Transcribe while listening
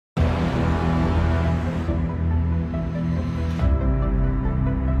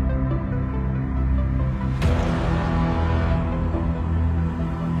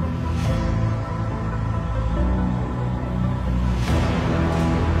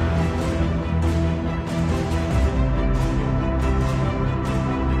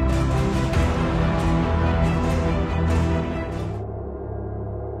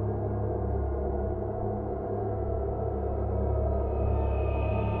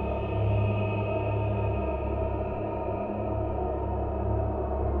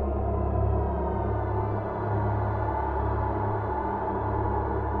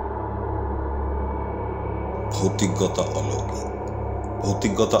ভৌতিকগতা অলৌকিক।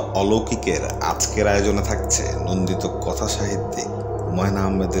 ভৌতিকগতা অলৌকিকের আজকের আয়োজনে থাকছে নন্দিত কথা সাহিত্যিক হুমায়ুন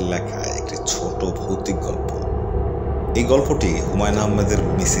আহমেদের লেখা একটি ছোট ভৌতিক গল্প। এই গল্পটি হুমায়ুন আহমেদের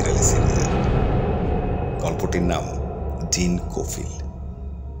মিসির আলী সিরিজের। গল্পটির নাম জিন কফিল।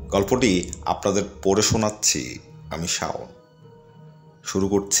 গল্পটি আপনাদের পড়ে শোনাচ্ছি আমি শাওন। শুরু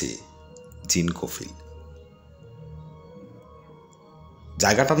করছি জিন কফিল।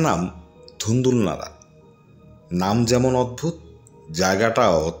 জায়গাটার নাম ধুন্দুলনাড়া। নাম যেমন অদ্ভুত,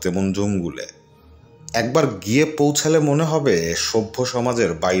 জায়গাটাও তেমন জঙ্গুলে। একবার গিয়ে পৌঁছালে মনে হবে সভ্য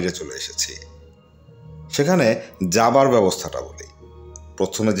সমাজের বাইরে চলে এসেছি। সেখানে যাবার ব্যবস্থাটা বলি।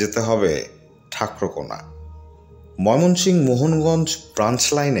 প্রথমে যেতে হবে ঠাকরকোনা, ময়মনসিংহ মোহনগঞ্জ ব্রাঞ্চ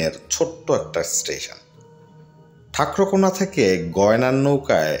লাইনের ছোট্ট একটা স্টেশন। ঠাকরকোনা থেকে গয়নার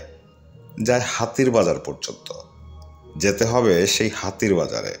নৌকায় যায় হাতির বাজার পর্যন্ত। যেতে হবে সেই হাতির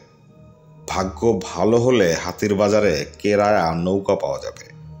বাজারে। ভাগ্য ভালো হলে হাতির বাজারে কেরায়া নৌকা পাওয়া যাবে।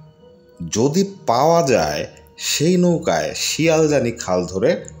 যদি পাওয়া যায় সেই নৌকায় শিয়ালজানি খাল ধরে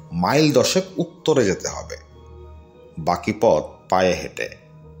মাইল 10 উত্তরে যেতে হবে। বাকি পথ পায়ে হেঁটে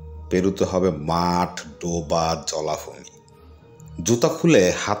পেরুতে হবে মাঠ, ডোবা, জলাভূমি। জুতা খুলে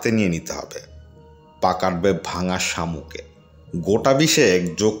হাতে নিয়ে নিতে হবে। পা কাটবে ভাঙা শামুকে। গোটা 20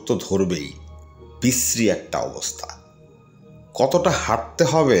 যোগ তো ধরবেই। বিশ্রী একটা অবস্থা। কতটা হাঁটতে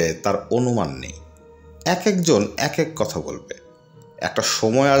হবে তার অনুমান নেই। এক একজন এক এক কথা বলবে। একটা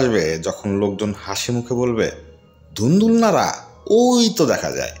সময় আসবে যখন লোকজন হাসি মুখে বলবে, ধুন্দুলনাড়া ওই তো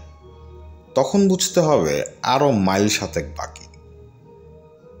দেখা যায়। তখন বুঝতে হবে আরো মাইল 7 বাকি।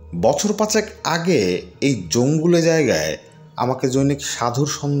 বছর 5 আগে এই জঙ্গুলে জায়গায় আমাকে জৈনিক সাধুর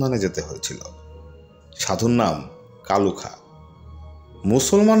সন্ধানে যেতে হয়েছিল। সাধুর নাম কালুখা।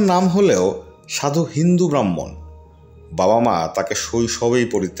 মুসলমান নাম হলেও সাধু হিন্দু ব্রাহ্মণ। বাবা মা তাকে শৈশবেই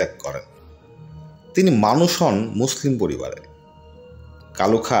পরিত্যাগ করেন। তিনি মানুষ হন মুসলিম পরিবারে।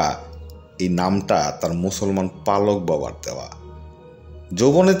 কালুখা এই নামটা তার মুসলমান পালক বাবার দেওয়া।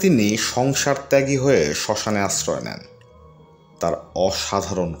 যৌবনে তিনি সংসার ত্যাগী হয়ে শ্মশানে আশ্রয় নেন। তার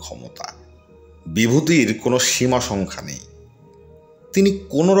অসাধারণ ক্ষমতা, বিভূতির কোনো সীমা সংখ্যা নেই। তিনি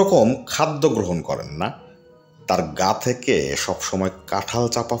কোনো রকম খাদ্য গ্রহণ করেন না। তার গা থেকে সবসময় কাঁঠাল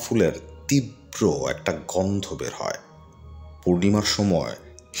চাপা ফুলের তীব্র একটা গন্ধ বের হয়। পূর্ণিমার সময়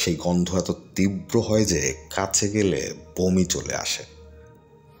সেই গন্ধ এত তীব্র হয় যে কাছে গেলে বমি চলে আসে।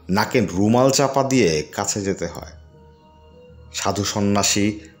 নাকে রুমাল চাপা দিয়ে কাছে যেতে হয়। সাধু সন্ন্যাসী,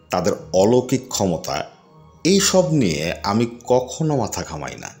 তাদের অলৌকিক ক্ষমতা, এই সব নিয়ে আমি কখনো মাথা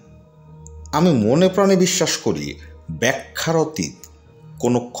ঘামাই না। আমি মনে প্রাণে বিশ্বাস করি ব্যাখ্যার অতীত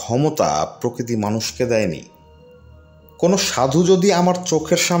কোনো ক্ষমতা প্রকৃতি মানুষকে দেয়নি। কোনো সাধু যদি আমার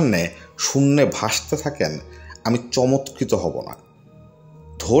চোখের সামনে শূন্যে ভাসতে থাকেন, আমি চমৎকৃত হব না।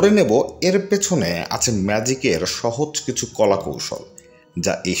 ধরে নেব এর পেছনে আছে ম্যাজিকের সহজ কিছু কলাকৌশল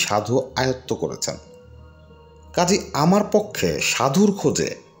যা এই সাধু আয়ত্ত করেছেন। কাজে আমার পক্ষে সাধুর খোঁজে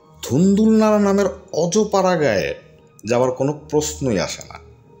ধুন্দুলনাড়া নামের অজপাড়া গায়ে যাওয়ার কোনো প্রশ্নই আসে না।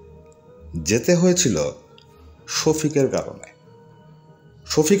 যেতে হয়েছিল শফিকের কারণে।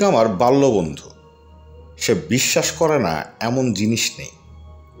 শফিক আমার বাল্যবন্ধু। সে বিশ্বাস করে না এমন জিনিস নেই।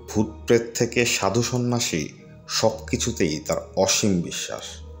 ভূতপ্রেত থেকে সাধু সন্ন্যাসী সব কিছুতেই তার অসীম বিশ্বাস।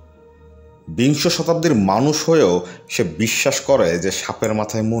 20 শতাব্দীর মানুষ হয়েও সে বিশ্বাস করে যে সাপের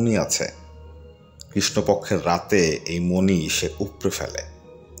মাথায় মণি আছে। কৃষ্ণপক্ষের রাতে এই মণি সে উপড়ে ফেলে।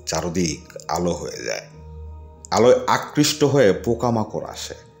 চারদিক আলো হয়ে যায়। আলোয় আকৃষ্ট হয়ে পোকামাকড়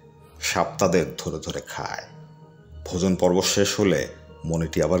আসে। সাপ তাদের ধরে ধরে খায়। ভোজন পর্ব শেষ হলে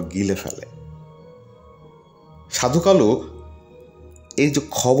মণিটি আবার গিলে ফেলে। সাধু কালু এই যে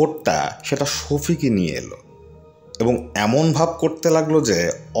খবরটা সেটা শফিকই নিয়ে এলো এবং এমন ভাব করতে লাগলো যে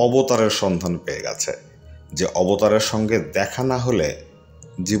অবতারের সন্ধান পেয়ে গেছে, যে অবতারের সঙ্গে দেখা না হলে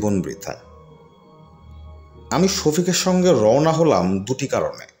জীবন বৃথা। আমি শফিকের সঙ্গে রওনা হলাম 2টি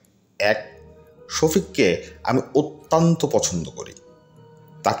কারণে। 1, শফিককে আমি অত্যন্ত পছন্দ করি।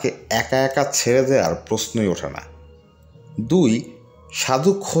 তাকে একা একা ছেড়ে দেওয়ার প্রশ্নই ওঠে না। 2,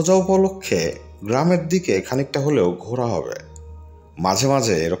 সাধু খোঁজা উপলক্ষে গ্রামের দিকে খানিকটা হলেও ঘোরা হবে। মাঝে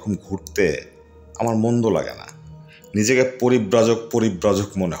মাঝে এরকম ঘুরতে আমার মন্দ লাগে না। নিজেকে পরিব্রাজক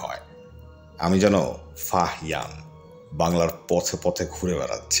মনে হয়। আমি যেন ফাহিয়ান, বাংলার পথে পথে ঘুরে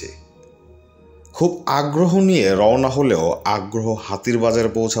বেড়াচ্ছি। খুব আগ্রহ নিয়ে রওনা হলেও আগ্রহ হাতির বাজারে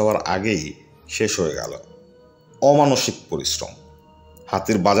পৌঁছাবার আগেই শেষ হয়ে গেল। অমানসিক পরিশ্রম।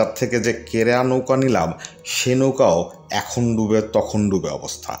 হাতির বাজার থেকে যে কেরায়া নৌকা নিলাম সে নৌকাও এখন ডুবে তখন ডুবে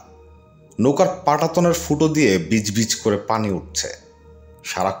অবস্থা। নৌকার পাটাতনের ফুটো দিয়ে বিজ করে পানি উঠছে।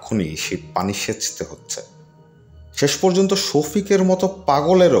 সারাক্ষণই সেই পানি সেচতে হচ্ছে। শেষ পর্যন্ত শফিকের মতো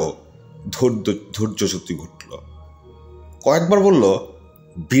পাগলেরও ধৈর্যচ্যুতি ঘটল। কয়েকবার বলল,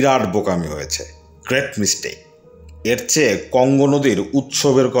 বিরাট বোকামি হয়েছে, গ্রেট মিস্টেক, এর চেয়ে কঙ্গো নদীর উৎস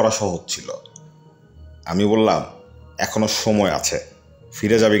বের করা সহজ ছিল। আমি বললাম, এখনো সময় আছে,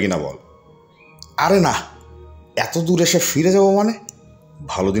 ফিরে যাবে কিনা বল। আরে না, এত দূর এসে ফিরে যাব মানে?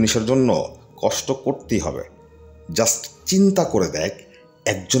 ভালো জিনিসের জন্য কষ্ট করতেই হবে। জাস্ট চিন্তা করে দেখ,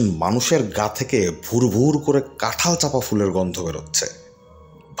 একজন মানুষের গা থেকে ভুর ভুর করে কাঁঠাল চাপা ফুলের গন্ধ বেরোচ্ছে।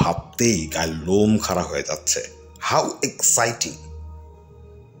 ভাবতেই গায়ে লোম খাড়া হয়ে যাচ্ছে। How exciting!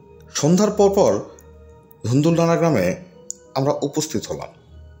 সন্ধ্যার পর ধুন্দুলডানা গ্রামে আমরা উপস্থিত হলাম।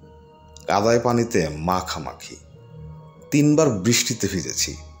 কাদায় পানিতে মাখামাখি। 3 বার বৃষ্টিতে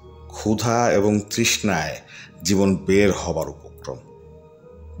ভিজেছি। ক্ষুধা এবং তৃষ্ণায় জীবন বের হবার উপক্রম।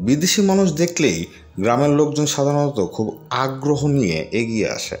 বিদেশি মানুষ দেখলেই গ্রামের লোকজন সাধারণত খুব আগ্রহ নিয়ে এগিয়ে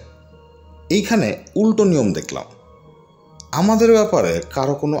আসে। এইখানে উল্টো নিয়ম দেখলাম। আমাদের ব্যাপারে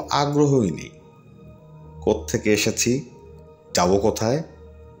কারো কোনো আগ্রহই নেই। কোত্থেকে এসেছি, যাব কোথায়,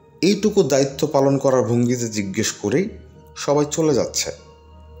 এইটুকু দায়িত্ব পালন করার ভঙ্গিতে জিজ্ঞেস করেই সবাই চলে যাচ্ছে।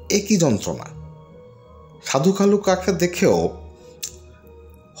 একই যন্ত্রণা। সাধু খালু কাকে দেখেও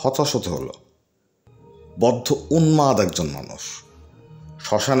হতাশ হতে হলো। বদ্ধ উন্মাদ একজন মানুষ।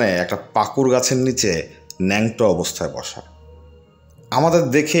 শ্মশানে একটা পাকুর গাছের নিচে ন্যাংটো অবস্থায় বসা। আমাদের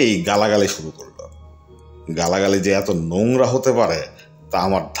দেখেই গালাগালি শুরু করলো। গালাগালি যে এত নোংরা হতে পারে তা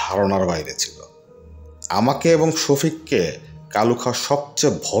আমার ধারণার বাইরে ছিল। আমাকে এবং শফিককে কালুখা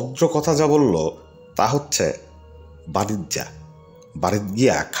সবচেয়ে ভদ্র কথা যা বলল তা হচ্ছে, বাড়ির যা, বাড়ির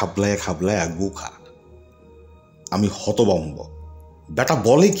গিয়া খাবলায়া খাবলায়া গু খা। আমি হতবম্ব। বেটা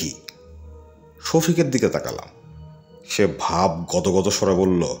বলে কি? শফিকের দিকে তাকালাম। সে ভাব গদগদ স্বরে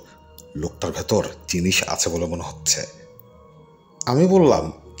বলল, লোকটার ভেতর জিনিস আছে বলে মনে হচ্ছে। আমি বললাম,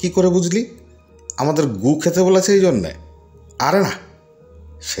 কি করে বুঝলি? আমাদের গু খেতে বলেছে এই জন্যে? আরে না,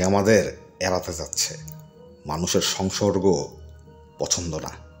 সে আমাদের এড়াতে যাচ্ছে। মানুষের সংসর্গ পছন্দ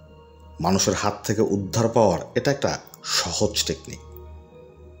না। মানুষের হাত থেকে উদ্ধার পাওয়ার এটা একটা সহজ টেকনিক।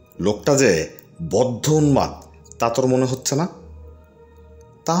 লোকটা যে বদ্ধ উন্মাদ তা তোর মনে হচ্ছে না?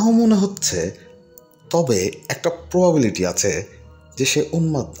 তাও মনে হচ্ছে, তবে একটা প্রবাবিলিটি আছে যে সে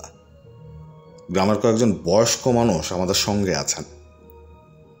উন্মাদ না। গ্রামের কয়েকজন বয়স্ক মানুষ আমাদের সঙ্গে আছেন।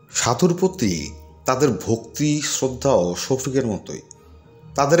 সাধুর প্রতি তাদের ভক্তি শ্রদ্ধাও শফিকের মতোই।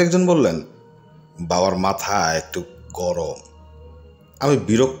 তাদের একজন বললেন, বাবার মাথা একটু গরম। আমি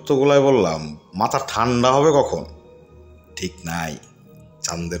বিরক্ত গলায় বললাম, মাথা ঠান্ডা হবে কখন? ঠিক নাই,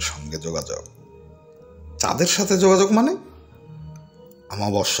 চাঁদের সঙ্গে যোগাযোগ। চাঁদের সাথে যোগাযোগ মানে?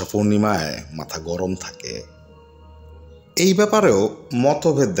 অমাবস্যা পূর্ণিমায় মাথা গরম থাকে। এই ব্যাপারেও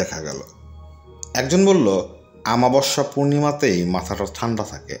মতভেদ দেখা গেল। একজন বলল, অমাবস্যা পূর্ণিমাতেই মাথাটা ঠান্ডা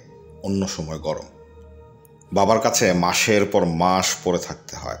থাকে, অন্য সময় গরম। বাবার কাছে মাসের পর মাস পড়ে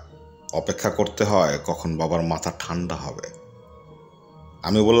থাকতে হয়, অপেক্ষা করতে হয় কখন বাবার মাথা ঠান্ডা হবে।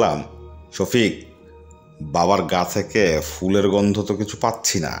 আমি বললাম, শফিক, বাবার গা থেকে ফুলের গন্ধ তো কিছু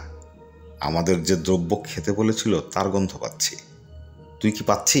পাচ্ছি না। আমাদের যে দ্রব্য খেতে বলেছিল তার গন্ধ পাচ্ছি। তুই কি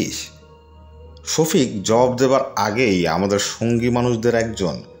পাচ্ছিস? শফিক জবাব দেবার আগেই আমাদের সঙ্গী মানুষদের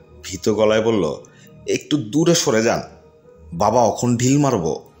একজন ভীত গলায় বলল, একটু দূরে সরে যান, বাবা অখন ঢিল মারব।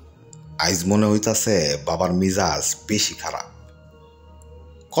 আইজ মনে হইতাছে বাবার মিজাজ বেশি খারাপ।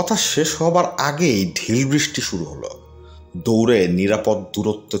 কথা শেষ হবার আগেই ঢিল বৃষ্টি শুরু হলো। দৌড়ে নিরাপদ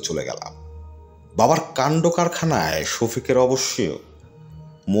দূরত্ব চলে গেলাম। বাবার কাণ্ড কারখানায় শফিকের অবশ্যই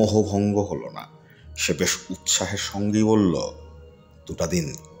মোহভঙ্গ হলো না। সে বেশ উৎসাহের সঙ্গেই বলল, 2টা দিন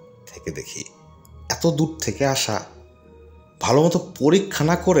থেকে দেখি। এত দূর থেকে আসা, ভালো মতো পরীক্ষা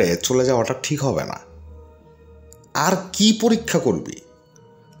না করে চলে যাওয়াটা ঠিক হবে না। আর কি পরীক্ষা করবি?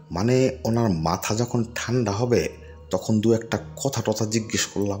 মানে ওনার মাথা যখন ঠান্ডা হবে তখন 2-1টা কথা টথা জিজ্ঞেস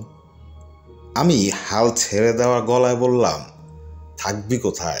করলাম। আমি হাল ছেড়ে দেওয়া গলায় বললাম, থাকবি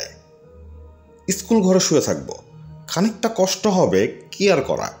কোথায়? স্কুল ঘরে শুয়ে থাকবো। খানিকটা কষ্ট হবে, কি আর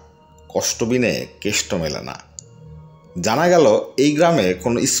করা, কষ্ট বিনে কেষ্ট মেলে না। জানা গেল এই গ্রামে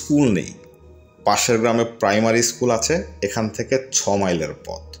কোনো স্কুল নেই। পাশের গ্রামে প্রাইমারি স্কুল আছে, এখান থেকে 6 মাইলের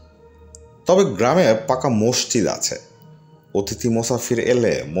পথ। তবে গ্রামে পাকা মসজিদ আছে। অতিথি মুসাফির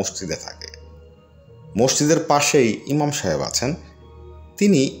এলে মসজিদে থাকে। মসজিদের পাশেই ইমাম সাহেব আছেন।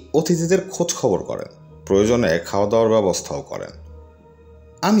 তিনি অতিথিদের খোঁজ খবর করেন, প্রয়োজনে খাওয়া দাওয়ার ব্যবস্থাও করেন।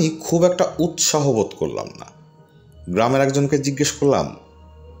 আমি খুব একটা উৎসাহ বোধ করলাম না। গ্রামের একজনকে জিজ্ঞেস করলাম,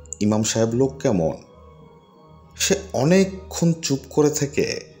 ইমাম সাহেব লোক কেমন? সে অনেকক্ষণ চুপ করে থেকে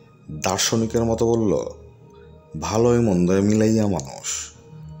দার্শনিকের মতো বলল, ভালোই মন্দে মিলাইয়া মানুষ,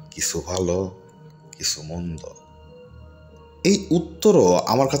 কিছু ভালো কিছু মন্দ। এই উত্তরও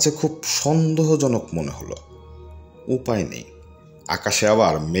আমার কাছে খুব সন্দেহজনক মনে হলো। উপায় নেই, আকাশে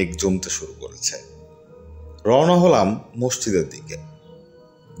আবার মেঘ জমতে শুরু করেছে। রওনা হলাম মসজিদের দিকে।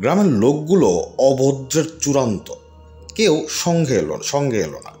 গ্রামের লোকগুলো অভদ্রের চূড়ান্ত, কেউ সঙ্গে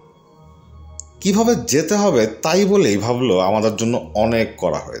এলো না। কিভাবে যেতে হবে তাই বলেই ভাবলো আমাদের জন্য অনেক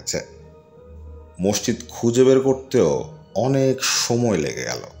করা হয়েছে। মসজিদ খুঁজে বের করতেও অনেক সময় লেগে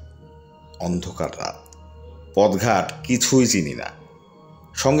গেল। অন্ধকার রাত, পথঘাট কিছুই চিনি না।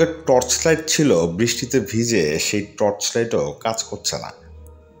 সঙ্গে টর্চ লাইট ছিল, বৃষ্টিতে ভিজে সেই টর্চ লাইটও কাজ করছে না।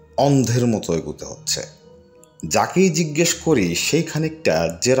 অন্ধের মতো এগুতে হচ্ছে। যাকেই জিজ্ঞেস করি সেই খানিকটা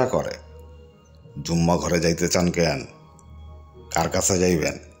জেরা করে। জুম্মা ঘরে যাইতে চান কেন? কার কাছে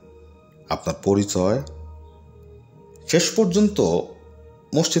যাইবেন? আপনার পরিচয়? শেষ পর্যন্ত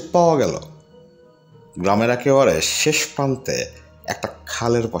মসজিদ পাওয়া গেল। গ্রামের একেবারে শেষ প্রান্তে একটা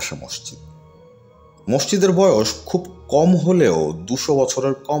খালের পাশে মসজিদ। মসজিদের বয়স খুব কম হলেও 200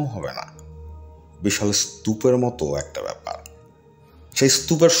 বছরের কম হবে না। বিশাল স্তূপের মতো একটা ব্যাপার। সেই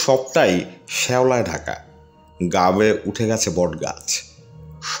স্তূপের সবটাই শ্যাওলায় ঢাকা, গা বেয়ে উঠে গেছে বট গাছ।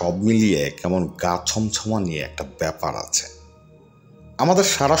 সব মিলিয়ে কেমন গা ছমছমা নিয়ে একটা ব্যাপার আছে। আমাদের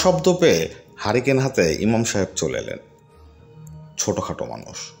সারা শব্দ পেয়ে হারিকেন হাতে ইমাম সাহেব চলে এলেন। ছোটখাটো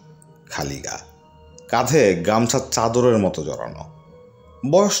মানুষ, খালি গা, কাঁধে গামছা চাদরের মতো জড়ানো,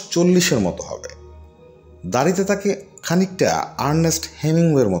 বয়স 40-এর মতো হবে। দাড়িতে তাকে খানিকটা আর্নেস্ট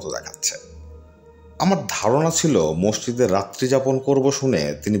হেমিংওয়ের মতো দেখাচ্ছে। আমার ধারণা ছিল মসজিদে রাত্রি যাপন করব শুনে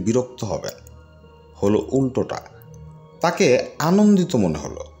তিনি বিরক্ত হবেন। হলো উল্টোটা। তাকে আনন্দিত মনে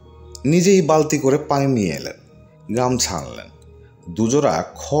হলো। নিজেই বালতি করে পানি নিয়ে এলেন, গামছা আনলেন, দুজোড়া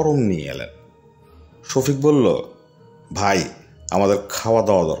খড়ম নিয়ে এলেন। শফিক বলল, ভাই আমাদের খাওয়া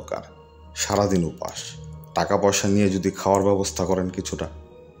দাওয়া দরকার, সারাদিন উপাস, টাকা পয়সা নিয়ে যদি খাওয়ার ব্যবস্থা করেন কিছুটা।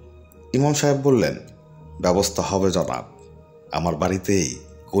 ইমাম সাহেব বললেন, ব্যবস্থা হবে জনাব, আমার বাড়িতেই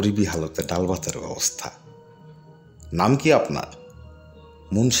গরিবী হালতে ডাল ভাতের ব্যবস্থা। নাম কি আপনার?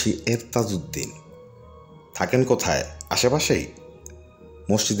 মুন্সি এরতাজউদ্দিন। থাকেন কোথায়? আশেপাশেই?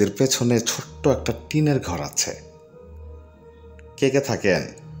 মসজিদের পেছনে ছোট্ট একটা টিনের ঘর আছে। কে কে থাকেন?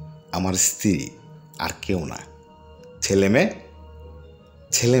 আমার স্ত্রী, আর কেউ না। ছেলে মেয়ে?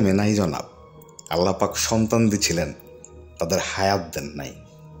 ছেলে মেয়ে নাই জনাব। আল্লাহ পাক সন্তান দিছিলেন, তাদের হায়াত দেন নাই।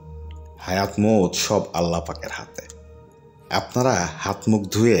 হায়াত মৌত সব আল্লাহ পাকের হাতে। আপনারা হাত মুখ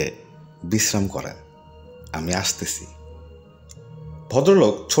ধুয়ে বিশ্রাম করেন, আমি আসতেছি।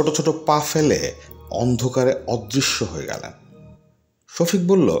 ভদ্রলোক ছোট ছোট পা ফেলে অন্ধকারে অদৃশ্য হয়ে গেলেন। শফিক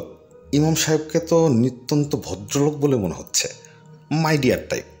বলল, ইমাম সাহেবকে তো নিত্যন্ত ভদ্রলোক বলে মনে হচ্ছে, মাই ডিয়ার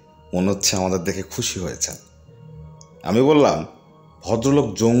টাইপ। মনে হচ্ছে আমাদের দেখে খুশি হয়েছেন। আমি বললাম, ভদ্রলোক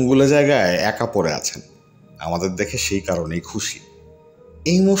জঙ্গুলে জায়গায় একা পড়ে আছেন, আমাদের দেখে সেই কারণেই খুশি।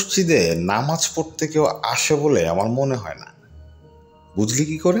 এই মসজিদে নামাজ পড়তে কেউ আসে বলে আমার মনে হয় না। বুঝলি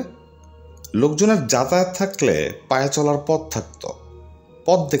কি করে? লোকজনের যাতায়াত থাকলে পায়ে চলার পথ থাকতো,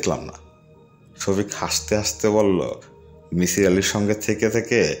 পথ দেখলাম না। শফিক হাসতে হাসতে বলল, মিসির আলীর সঙ্গে থেকে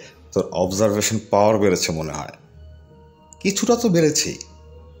থেকে তোর অবজারভেশন পাওয়ার বেড়েছে মনে হয়। কিছুটা তো বেড়েছেই।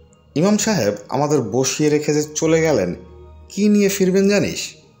 ইমাম সাহেব আমাদের বসিয়ে রেখে যে চলে গেলেন, কি নিয়ে ফিরবেন জানিস?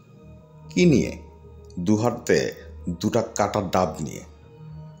 কি নিয়ে? দুহাতে দুটা কাটা ডাব নিয়ে।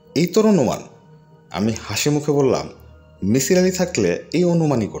 এই তোর অনুমান? আমি হাসি মুখে বললাম, মিসির আলী থাকলে এই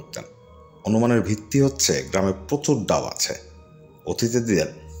অনুমানই করতেন। অনুমানের ভিত্তি হচ্ছে গ্রামে প্রচুর ডাব আছে, অতিথিদের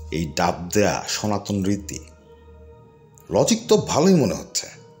এই ডাব দেয়া সনাতন রীতি। লজিক তো ভালোই মনে হচ্ছে।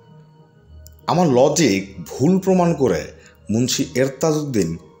 আমার লজিক ভুল প্রমাণ করে মুন্সি এরতাজউদ্দিন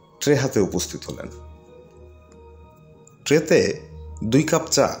ট্রে হাতে উপস্থিত হলেন। ট্রেতে 2 কাপ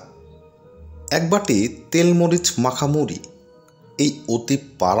চা, 1 বাটি তেলমরিচ মাখা মুড়ি। এই অতি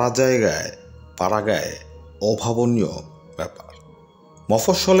পাড়াগায় অভাবনীয় ব্যাপার।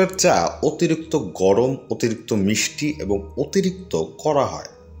 মফস্বলের চা অতিরিক্ত গরম, অতিরিক্ত মিষ্টি এবং অতিরিক্ত কড়া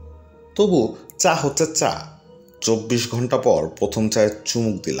হয়। তবু চা হচ্ছে চা। 24 ঘন্টা পর প্রথম চায়ে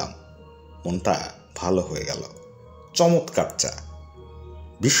চুমুক দিলাম, মনটা ভালো হয়ে গেল। চমৎকার চা।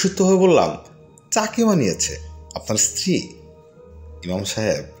 বিস্মিত হয়ে বললাম, চা কে বানিয়েছে? আপনার স্ত্রী? ইমাম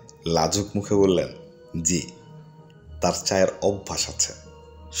সাহেব লাজুক মুখে বললেন, জি, তার চায়ের অভ্যাস আছে,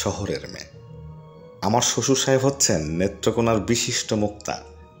 শহরের মেয়ে। আমার শ্বশুর সাহেব হচ্ছেন নেত্রকোনার বিশিষ্ট মুক্তা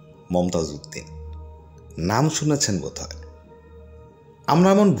মমতাজউদ্দিন। নাম শুনেছেন বোধহয়। আমরা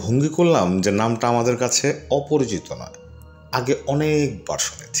এমন ভঙ্গি করলাম যে নামটা আমাদের কাছে অপরিচিত নয়, আগে অনেকবার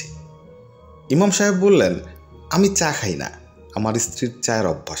শুনেছি। ইমাম সাহেব বললেন, আমি চা খাই না, আমার স্ত্রীর চায়ের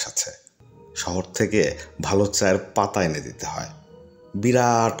অভ্যাস আছে। শহর থেকে ভালো চায়ের পাতা এনে দিতে হয়,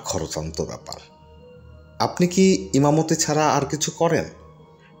 বিরাট খরচান্ত ব্যাপার। আপনি কি ইমামতি ছাড়া আর কিছু করেন?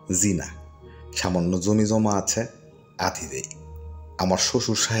 জি না, সামান্য জমি জমা আছে, আধি দেই। আমার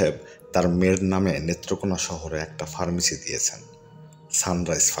শ্বশুর সাহেব তার মেয়ের নামে নেত্রকোনা শহরে একটা ফার্মেসি দিয়েছেন,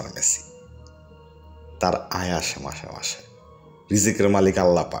 সানরাইজ ফার্মেসি। তার আয় আসে মাসে মাসে। রিজিকের মালিক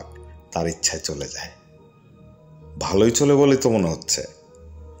আল্লাহ পাক, তার ইচ্ছায় চলে যায়। ভালোই চলে বলেই তো মনে হচ্ছে।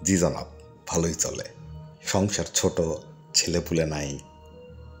 জি জনাব, ভালোই চলে। সংসার ছোট, ছেলেপুলে নাই।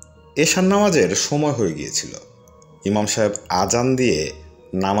 এশার নামাজের সময় হয়ে গিয়েছিল। ইমাম সাহেব আজান দিয়ে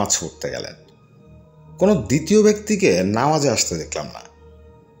নামাজ পড়তে গেলেন। কোনো দ্বিতীয় ব্যক্তিকে নামাজে আসতে দেখলাম না।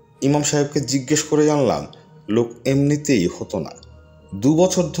 ইমাম সাহেবকে জিজ্ঞেস করে জানলাম, লোক এমনিতেই হতো না, 2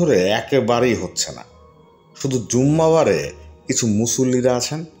 বছর ধরে একেবারেই হচ্ছে না। শুধু জুম্মাবারে কিছু মুসল্লিরা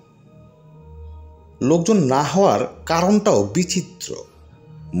আছেন। লোকজন না হওয়ার কারণটাও বিচিত্র।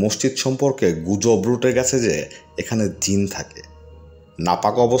 মসজিদ সম্পর্কে গুজব রটে গেছে যে এখানে জিন থাকে।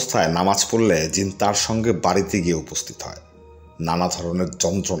 নাপাক অবস্থায় নামাজ পড়লে জিন তার সঙ্গে বাড়িতে গিয়ে উপস্থিত হয়, নানা ধরনের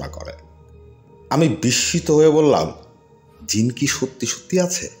যন্ত্রণা করে। আমি বিস্মিত হয়ে বললাম, জিন কি সত্যি সত্যি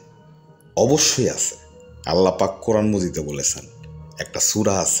আছে? অবশ্যই আছে। আল্লাহ পাক কোরআন মজিদে বলেছেন, একটা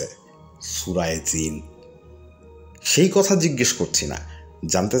সূরা আছে, সূরায়ে জিন। সেই কথা জিজ্ঞেস করছি না,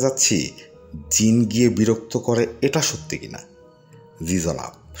 জানতে চাচ্ছি জিন গিয়ে বিরক্ত করে, এটা সত্যি কিনা? জি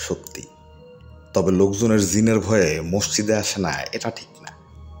জনাব, সত্যি। তবে লোকজনের জিনের ভয়ে মসজিদে আসে না, এটা ঠিক না।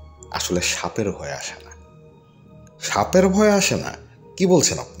 আসলে সাপের ভয়ে আসে না। সাপের ভয়ে আসে না? কি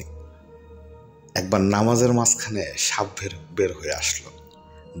বলছেন আপনি? একবার নামাজের মাঝখানে সাপ বের হয়ে আসলো,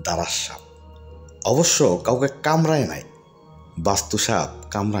 দাঁড়ার সাপ। অবশ্য কাউকে কামড়ায় নাই। বাস্তু সাপ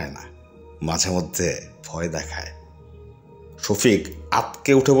কামড়ায় না, মাঝে মধ্যে ভয় দেখায়। শফিক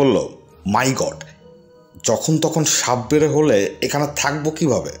আতকে উঠে বলল, মাই গড, যখন তখন সাপ বের হলে এখানে থাকবো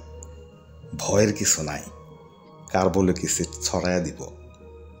কিভাবে? ভয়ের কিছু নাই, কার্বলিক অ্যাসিড ছড়াইয়া দিব।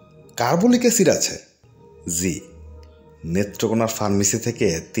 কার্বলিক অ্যাসিড আছে? জি, নেত্রকোনার ফার্মেসি থেকে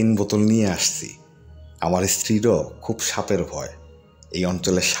 3 বোতল নিয়ে আসছি। আমার স্ত্রীরও খুব সাপের ভয়, এই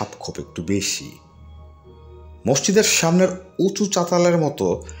অঞ্চলে সাপ খুব একটু বেশি। মসজিদের সামনের উঁচু চাতালের মতো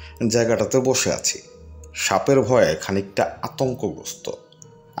জায়গাটাতে বসে আছি। সাপের ভয়ে খানিকটা আতঙ্কগ্রস্ত।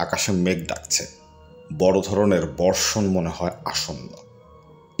 আকাশে মেঘ ডাকছে, বড় ধরনের বর্ষণ মনে হয় আসন্ন।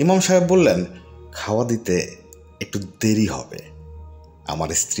 ইমাম সাহেব বললেন, খাওয়া দিতে একটু দেরি হবে। আমার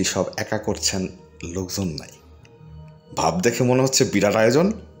স্ত্রী সব একা করছেন, লোকজন নাই। ভাব দেখে মনে হচ্ছে বিরাট আয়োজন।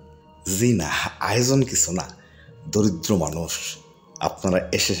 জি না, আয়োজন কিছু না, দরিদ্র মানুষ। আপনারা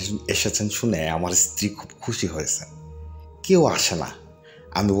এসেছেন শুনে আমার স্ত্রী খুব খুশি হয়েছেন। কেউ আসে না,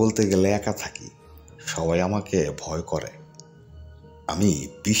 আমি বলতে গেলে একা থাকি, সবাই আমাকে ভয় করে। আমি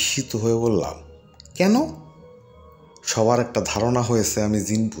বিস্মিত হয়ে বললাম, কেন? সবার একটা ধারণা হয়েছে আমি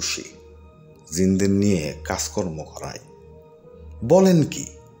জিন পুষি, জিনদের নিয়ে কাজকর্ম করাই। বলেন কি?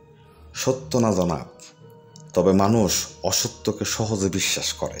 সত্য না জনাব, তবে মানুষ অসত্যকে সহজে বিশ্বাস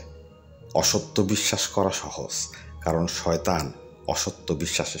করে। অসত্য বিশ্বাস করা সহজ, কারণ শয়তান অসত্য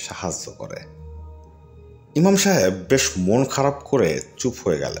বিশ্বাসে সাহায্য করে। ইমাম সাহেব বেশ মন খারাপ করে চুপ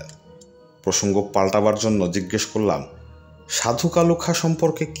হয়ে গেলেন। প্রসঙ্গ পাল্টাবার জন্য জিজ্ঞেস করলাম, সাধু কালু খা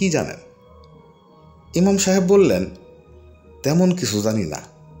সম্পর্কে কি জানেন? ইমাম সাহেব বললেন, তেমন কিছু জানি না,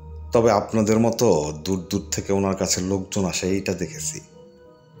 তবে আপনাদের মতো দূর দূর থেকে ওনার কাছে লোকজন আসে, এইটা দেখেছি।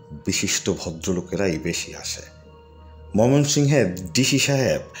 বিশিষ্ট ভদ্রলোকেরাই বেশি আসে। ময়মনসিংহের ডিসি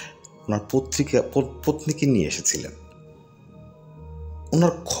সাহেব ওনার পত্নীকে নিয়ে এসেছিলেন।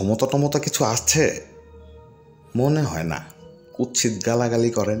 ওনার ক্ষমতা টমতা কিছু আছে? মনে হয় না, কুৎসিত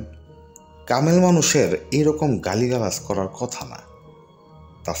গালাগালি করেন। কামেল মানুষের এইরকম গালিগালাজ করার কথা না।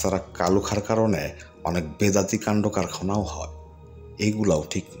 তাছাড়া কালুখার কারণে অনেক বেদাতি কাণ্ড কারখানাও হয়, এইগুলাও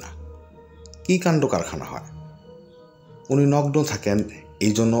ঠিক না। কি কাণ্ড কারখানা হয়? উনি নগ্ন থাকেন,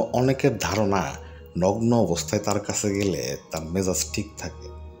 এই জন্য অনেকের ধারণা নগ্ন অবস্থায় তার কাছে গেলে তার মেজাজ ঠিক থাকে।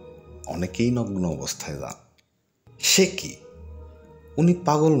 অনেকেই নগ্ন অবস্থায় যান। সে কি? উনি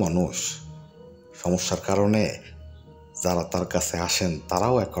পাগল মানুষ। সমস্যার কারণে যারা তার কাছে আসেন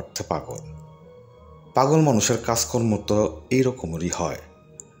তারাও এক অর্থে পাগল। পাগল মানুষের কাজকর্ম তো এইরকমেরই হয়।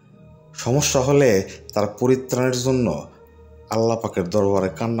 সমস্যা হলে তার পরিত্রাণের জন্য আল্লাহ পাকের দরবারে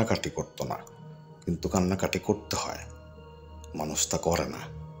কান্নাকাটি করতো না, কিন্তু কান্নাকাটি করতে হয়। মানুষ তা করে না,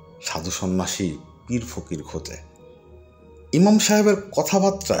 সাধু সন্ন্যাসী পীর ফকির খোঁজে। ইমাম সাহেবের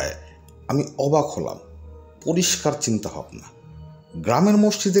কথাবার্তায় আমি অবাক হলাম। পরিষ্কার চিন্তা ভাবনা। গ্রামের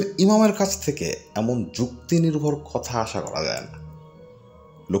মসজিদের ইমামের কাছ থেকে এমন যুক্তি নির্ভর কথা আশা করা যায় না।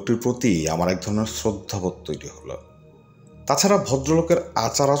 লোকটির প্রতি আমার এক ধরনের শ্রদ্ধাবোধ তৈরি হলো। তাছাড়া ভদ্রলোকের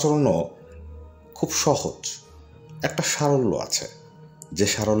আচার আচরণও খুব সহজ, একটা সারল্য আছে, যে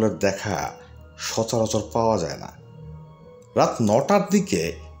সারল্যের দেখা সচরাচর পাওয়া যায় না। রাত 9টার দিকে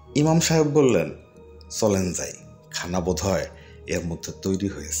ইমাম সাহেব বললেন, চলেন যাই, খানা বোধ হয় এর মধ্যে তৈরি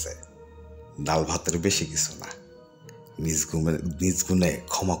হয়েছে। ডাল ভাতের বেশি কিছু না, নিজ গুণে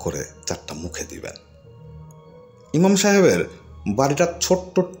ক্ষমা করে 4টা মুখে দিবেন। ইমাম সাহেবের বাড়িটা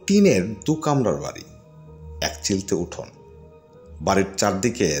ছোট্ট টিনের 2 কামরার বাড়ি। এক চিলতে উঠোন, বাড়ির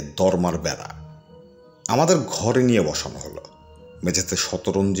চারদিকে দরমার বেড়া। আমাদের ঘরে নিয়ে বসানো হলো, মেঝেতে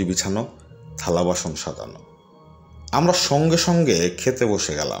শতরঞ্জি বিছানো, থালা বাসন সাজানো। আমরা সঙ্গে সঙ্গে খেতে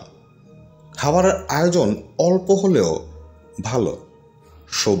বসে গেলাম। খাবারের আয়োজন অল্প হলেও ভালো।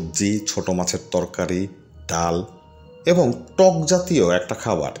 সবজি, ছোট মাছের তরকারি, ডাল এবং টক জাতীয় একটা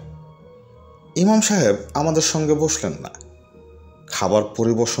খাবার। ইমাম সাহেব আমাদের সঙ্গে বসলেন না, খাবার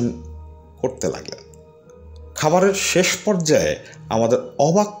পরিবেশন করতে লাগলেন। খাবারের শেষ পর্যায়ে আমাদের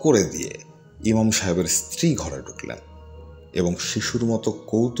অবাক করে দিয়ে ইমাম সাহেবের স্ত্রী ঘরে ঢুকলেন এবং শিশুর মতো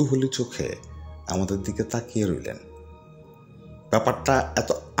কৌতূহলী চোখে আমাদের দিকে তাকিয়ে রইলেন। ব্যাপারটা এত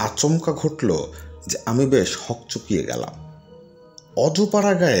আচমকা ঘটল যে আমি বেশ হকচকিয়ে গেলাম।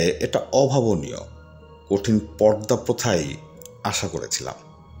 অজপাড়া গায়ে এটা অভাবনীয়, কঠিন পর্দা প্রথাই আশা করেছিলাম।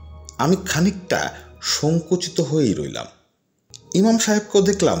 আমি খানিকটা সংকুচিত হয়েই রইলাম। ইমাম সাহেবকেও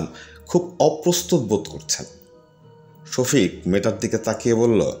দেখলাম খুব অপ্রস্তুত বোধ করছেন। শফিক মেয়েটার দিকে তাকিয়ে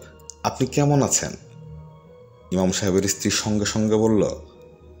বলল, আপনি কেমন আছেন? ইমাম সাহেবের স্ত্রী সঙ্গে সঙ্গে বলল,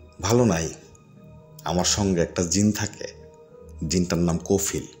 ভালো নাই। আমার সঙ্গে একটা জিন থাকে, জিনটার নাম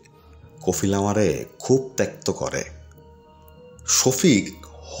কফিল। কফিল আমারে খুব ত্যক্ত করে। শফিক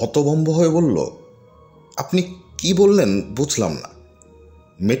হতভম্ব হয়ে বলল, আপনি কি বললেন বুঝলাম না।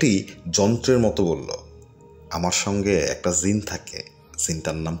 মেয়েটি যন্ত্রের মতো বলল, আমার সঙ্গে একটা জিন থাকে,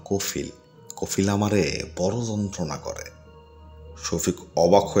 জিনটার নাম কফিল। কফিল আমারে বড় যন্ত্রণা করে। শফিক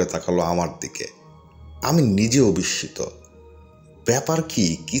অবাক হয়ে তাকালো আমার দিকে। আমি নিজেও বিস্মিত। ব্যাপার কি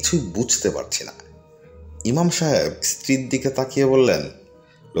কিছুই বুঝতে পারছি না। ইমাম সাহেব স্ত্রীর দিকে তাকিয়ে বললেন,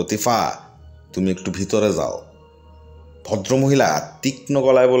 লতিফা, তুমি একটু ভিতরে যাও। ভদ্রমহিলা তীক্ষ্ণ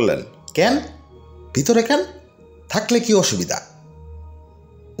গলায় বললেন, কেন? ভিতরে কেন? থাকলে কি অসুবিধা?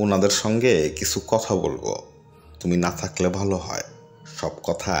 ওনাদের সঙ্গে কিছু কথা বলবো, তুমি না থাকলে ভালো হয়। সব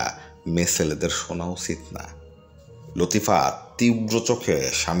কথা মেয়ে ছেলেদের শোনা উচিত না। লতিফা তীব্র চোখে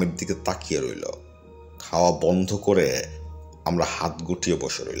স্বামীর দিকে তাকিয়ে রইল। খাওয়া বন্ধ করে আমরা হাত গুটিয়ে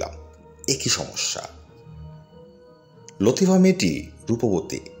বসে রইলাম। একই সমস্যা। লতিফা মেয়েটি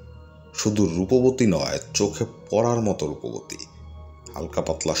রূপবতী, শুধু রূপবতী নয়, চোখে পড়ার মতো রূপবতী। হালকা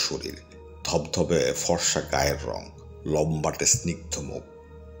পাতলা শরীর, ধবধবে ফর্সা গায়ের রং, লম্বাটে স্নিগ্ধ মুখ।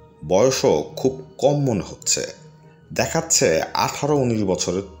 বয়সও খুব কম মনে হচ্ছে, দেখাচ্ছে 18-19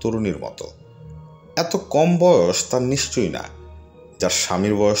 বছরের তরুণীর মতো। এত কম বয়স তার নিশ্চয়ই না। যার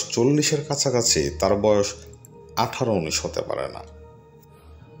স্বামীর বয়স 40-এর কাছাকাছি, তার বয়স 18-19 হতে পারে না।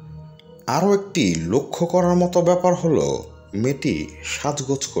 আরও একটি লক্ষ্য করার মতো ব্যাপার হলো, মেয়েটি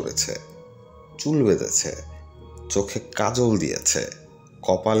সাজগোজ করেছে, চুল বেঁধেছে, চোখে কাজল দিয়েছে,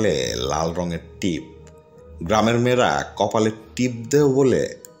 কপালে লাল রঙের টিপ। গ্রামের মেয়েরা কপালে টিপ দেও বলে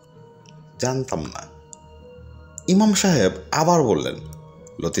জানতাম না। ইমাম সাহেব আবার বললেন,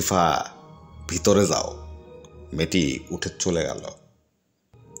 লতিফা, ভিতরে যাও। মেয়েটি উঠে চলে গেল।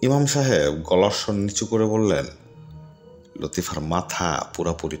 ইমাম সাহেব গলার স্বর নিচু করে বললেন, লতিফার মাথা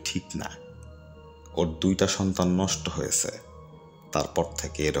পুরাপুরি ঠিক না। ওর 2টা সন্তান নষ্ট হয়েছে, তারপর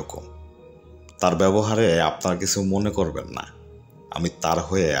থেকে এরকম। তার ব্যবহারে আপনার কিছু মনে করবেন না। আমি তার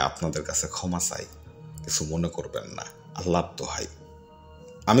হয়ে আপনাদের কাছে ক্ষমা চাই, কিছু মনে করবেন না, আল্লাহর দোহাই।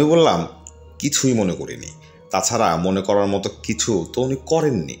 আমি বললাম, কিছুই মনে করিনি। তাছাড়া মনে করার মতো কিছু তো উনি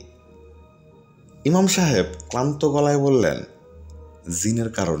করেননি। ইমাম সাহেব ক্লান্ত গলায় বললেন, জিনের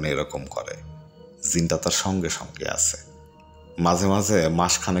কারণে এরকম করে। জিনটা তার সঙ্গে সঙ্গে আছে, মাঝে মাঝে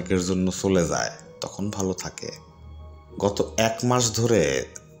মাসখানেকের জন্য চলে যায়, তখন ভালো থাকে। গত 1 মাস ধরে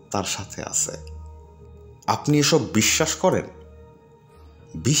তার সাথে আছে। আপনি এসব বিশ্বাস করেন?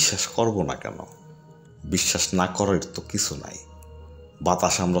 বিশ্বাস করব না কেন? বিশ্বাস না করার তো কিছু নাই।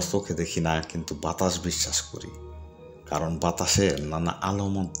 বাতাস আমরা চোখে দেখি না, কিন্তু বাতাস বিশ্বাস করি, কারণ বাতাসের নানা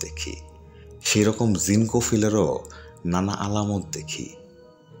আলামত দেখি। সেই রকম জিন কফিলেরও নানা আলামত দেখি।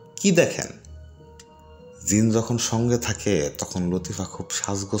 কি দেখেন? জিন যখন সঙ্গে থাকে তখন লতিফা খুব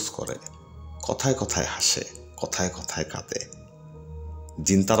সাজগোজ করে, কথায় কথায় হাসে, কথায় কথায় কাঁদে।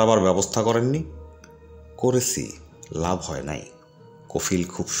 জিন তার আবার ব্যবস্থা করেননি? করেছি, লাভ হয় নাই। কফিল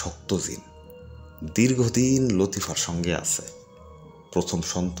খুব শক্ত জিন, দীর্ঘদিন লতিফার সঙ্গে আছে। প্রথম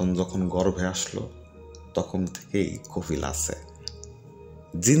সন্তান যখন গর্ভে আসলো তখন থেকেই কফিল আছে।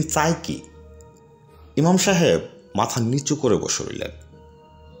 জিন চায় কি? ইমাম সাহেব মাথা নিচু করে বসে রইলেন।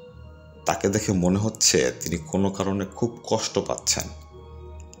 তাকে দেখে মনে হচ্ছে তিনি কোনো কারণে খুব কষ্ট পাচ্ছেন।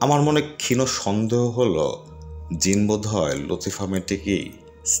 আমার মনে ক্ষীণ সন্দেহ হলো, জিন বোধহয় লতিফা মেয়েটিকেই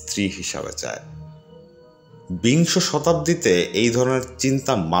স্ত্রী হিসাবে চায়। 20 শতাব্দীতে এই ধরনের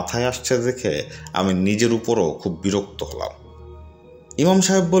চিন্তা মাথায় আসছে দেখে আমি নিজের উপরও খুব বিরক্ত হলাম। ইমাম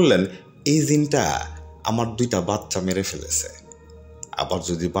সাহেব বললেন, এই জিনটা আমার 2টা বাচ্চা মেরে ফেলেছে, আবার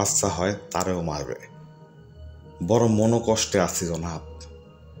যদি বাচ্চা হয় তারেও মারবে। বড় মনোকষ্টে আছি জনাব।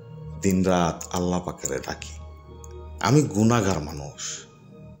 দিনরাত আল্লাহ পাকেরে ডাকি। আমি গুনাহগার মানুষ।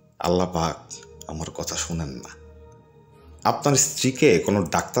 আল্লাহ পাক আমার কথা শুনেন না। আপনার স্ত্রীকে কোনো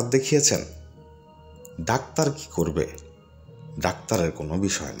ডাক্তার দেখিয়েছেন? ডাক্তার কি করবে? ডাক্তারের কোনো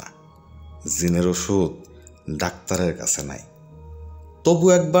বিষয় না। জিনের ওষুধ ডাক্তারের কাছে নাই। তবু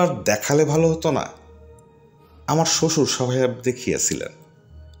একবার দেখালে ভালো হতো না? আমার শ্বশুর সাহেব দেখিয়েছিলেন।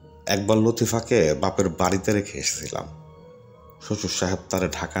 একবার লতিফাকে বাপের বাড়িতে রেখে এসেছিলাম। শ্বশুর সাহেব তারে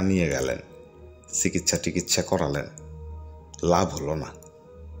ঢাকা নিয়ে গেলেন, চিকিৎসা করালেন, লাভ হলো না।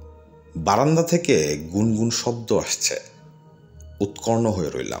 বারান্দা থেকে গুনগুন শব্দ আসছে। উৎকর্ণ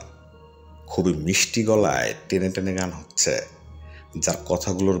হয়ে রইলাম। খুবই মিষ্টি গলায় টেনে টেনে গান হচ্ছে, যার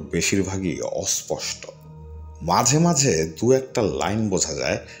কথাগুলোর বেশিরভাগই অস্পষ্ট। মাঝে মাঝে দু একটা লাইন বোঝা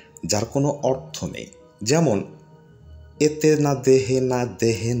যায় যার কোনো অর্থ নেই, যেমন এতে না দেহে না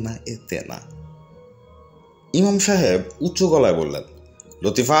দেহে না এতে না। ইমাম সাহেব উঁচু গলায় বললেন,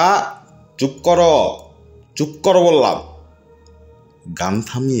 লতিফা চুপ করো বললাম। গান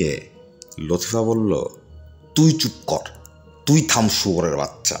থামিয়ে লতিফা বলল, তুই চুপ কর, তুই থাম শুয়োরের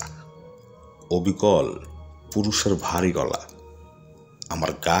বাচ্চা। অবিকল পুরুষের ভারী গলা।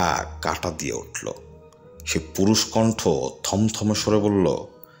 আমার গা কাটা দিয়ে উঠল। সে পুরুষ কণ্ঠ থমথমে সরে বলল,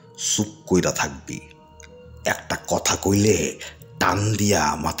 চুপ কইরা থাকবি। একটা কথা কইলে টান দিয়া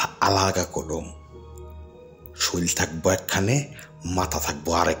মাথা আলাগা করুম। শরীর থাকবো একখানে, মাথা থাকবো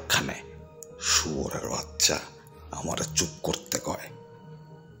আরেকখানে। শুয়োরের বাচ্চা আমারে চুপ করতে কয়।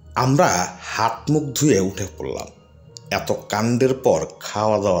 আমরা হাত মুখ ধুয়ে উঠে পড়লাম। এত কাণ্ডের পর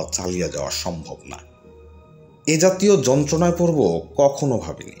খাওয়া দাওয়া চালিয়ে যাওয়া সম্ভব না। এ জাতীয় যন্ত্রণায় পড়ব কখনো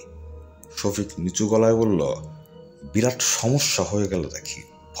ভাবিনি। শফিক নিচু গলায় বলল, বিরাট সমস্যা হয়ে গেল দেখি,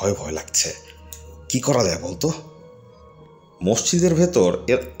 ভয় ভয় লাগছে। কি করা যায় বলতো? মসজিদের ভেতর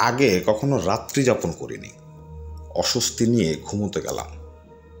এর আগে কখনো রাত্রি যাপন করিনি। অস্বস্তি নিয়ে ঘুমোতে গেলাম।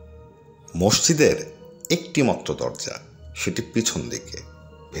 মসজিদের একটি মাত্র দরজা, সেটি পিছন দিকে,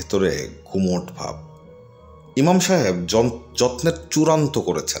 ভেতরে গুমোট ভাব। ইমাম সাহেব যত্নের চূড়ান্ত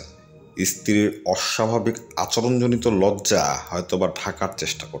করেছেন। স্ত্রীর অস্বাভাবিক আচরণজনিত লজ্জা হয়তোবা ঢাকার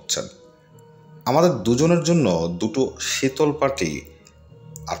চেষ্টা করছেন। আমাদের দুজনের জন্য দুটো শীতল পাটি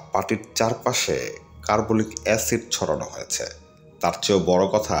আর পাটির চারপাশে কার্বলিক অ্যাসিড ছড়ানো হয়েছে। তার চেয়েও বড়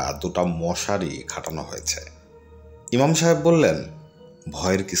কথা, দুটা মশারি খাটানো হয়েছে। ইমাম সাহেব বললেন,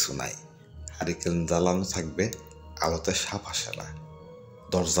 ভয়ের কিছু নাই, হারিকেন জ্বালানো থাকবে, আলোতে সাপ আসে না,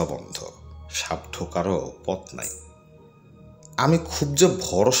 দরজা বন্ধ, সাপ ঢোকারও পথ নাই। আমি খুব যে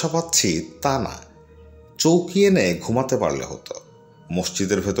ভরসা পাচ্ছি তা না। চৌকি এনে ঘুমাতে পারলে হতো।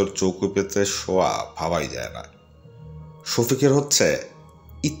 মসজিদের ভেতর চৌকি পেতে শোয়া ভাবাই যায় না। শফিকের হচ্ছে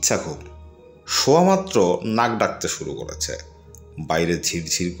ইচ্ছা ঘুম। শোয়া মাত্র নাক ডাকতে শুরু করেছে। বাইরে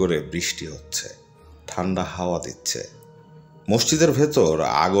ঝিরঝির করে বৃষ্টি হচ্ছে, ঠান্ডা হাওয়া দিচ্ছে। মসজিদের ভেতর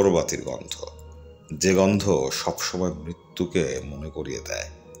আগরবাতির গন্ধ, যে গন্ধ সবসময় মৃত্যুকে মনে করিয়ে দেয়।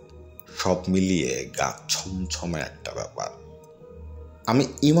 সব মিলিয়ে গা ছমছমে একটা ব্যাপার। আমি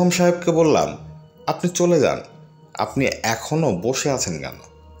ইমাম সাহেবকে বললাম, আপনি চলে যান। আপনি এখনো বসে আছেন কেন?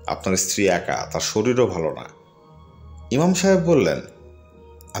 আপনার স্ত্রী একা, তার শরীরও ভালো না। ইমাম সাহেব বললেন,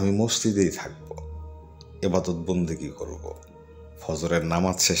 আমি মসজিদেই থাকব, এবাদত বন্দেগি করব, ফজরের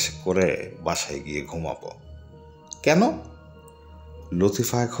নামাজ শেষ করে বাসায় গিয়ে ঘুমাবো। কেন?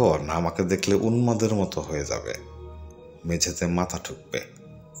 লতিফা এখন আমাকে দেখলে উন্মাদের মতো হয়ে যাবে, মেঝেতে মাথা ঠুকবে।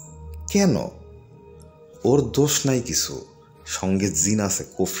 কেন? ওর দোষ নাই কিছু, সঙ্গে জিন আছে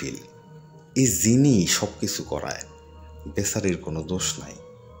কফিল। এই জিনই সব কিছু করায়, বেচারির কোনো দোষ নাই।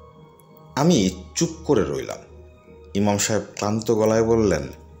 আমি চুপ করে রইলাম। ইমাম সাহেব ক্লান্ত গলায় বললেন,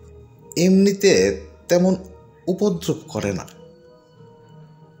 এমনিতে তেমন উপদ্রব করে না।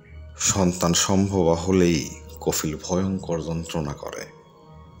 সন্তান সম্ভব হলেই কফিল ভয়ঙ্কর যন্ত্রণা করে।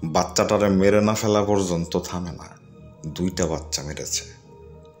 বাচ্চাটারে মেরে না ফেলা পর্যন্ত থামে না। 2টা বাচ্চা মেরেছে,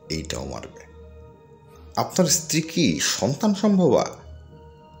 এইটাও মারবে। আপনার স্ত্রী কি সন্তান সম্ভবা?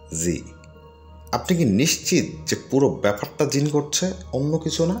 জি। আপনি কি নিশ্চিত যে পুরো ব্যাপারটা জিন করছে, অন্য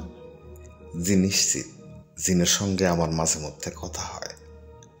কিছু না? জি নিশ্চিত। জিনের সঙ্গে আমার মাঝে মধ্যে কথা হয়।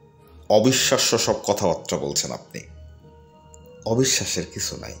 অবিশ্বাস্য সব কথাবার্তা বলছেন আপনি। অবিশ্বাসের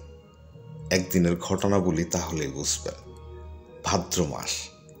কিছু নাই। একদিনের ঘটনা বলি, তাহলেই বুঝবেন। ভাদ্র মাস,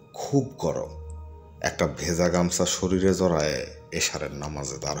 খুব গরম। একটা ভেজা গামছা শরীরে জড়ায় এশারের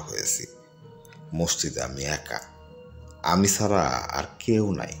নামাজে দাঁড় হয়েছি। মসজিদে আমি একা, আমি ছাড়া আর কেউ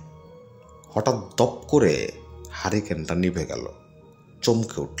নাই। হঠাৎ দপ করে হারিকেনটা নিভে গেল।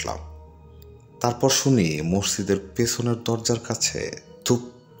 চমকে উঠলাম। তারপর শুনি মসজিদের পেছনের দরজার কাছে থুপ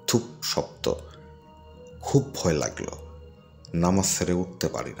থুপ শব্দ। খুব ভয় লাগলো। নামাজ ছেড়ে উঠতে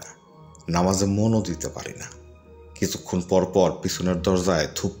পারি না, নামাজে মনও দিতে পারি না। কিছুক্ষণ পর পর পিছনের দরজায়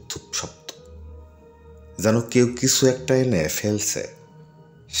থুপ থুপ শব্দ, যেন কেউ কিছু একটা এনে ফেলছে।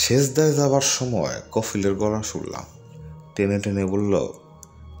 সেজদায় যাবার সময় কফিলের গলা শুনলাম, টেনে টেনে বলল,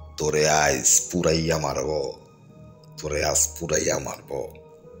 তোরে আজ পুরাইয়া মারব, তোরে আজ পুরাইয়া মারব।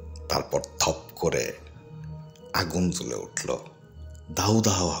 তারপর থপ করে আগুন জ্বলে উঠল, দাউ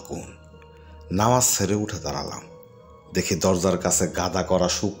দাউ আগুন। নামাজ ছেড়ে উঠে দাঁড়ালাম, দেখি দরজার কাছে গাদা করা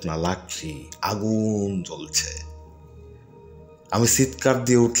শুকনা লাকড়ি, আগুন জ্বলছে। আমি চিৎকার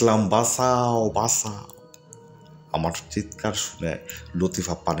দিয়ে উঠলাম, বাঁচাও বাঁচাও। আমার চিৎকার শুনে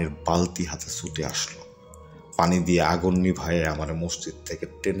লতিফা পানির বালতি হাতে ছুটে আসলো, পানি দিয়ে আগুন নিভায়ে আমার মসজিদ থেকে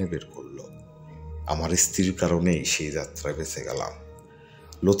টেনে বের করলো। আমার স্ত্রীর কারণেই সেই যাত্রায় বেঁচে গেলাম।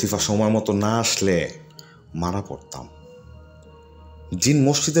 লতিফা সময় মতো না আসলে মারা পড়তাম। জিন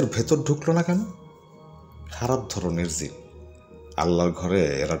মসজিদের ভেতর ঢুকলো না কেন? খারাপ ধরনের জিন, আল্লাহর ঘরে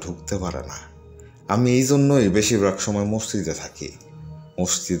এরা ঢুকতে পারে না। আমি এই জন্যই বেশিরভাগ সময় মসজিদে থাকি।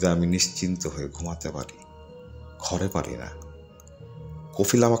 মসজিদে আমি নিশ্চিন্ত হয়ে ঘুমাতে পারি, ঘরে পারি না।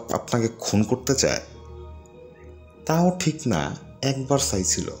 কফিল আপনাকে খুন করতে চায়? তাও ঠিক না, একবার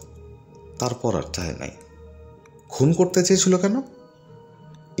চাইছিল, তারপর আর চায় নাই। খুন করতে চেয়েছিল কেন?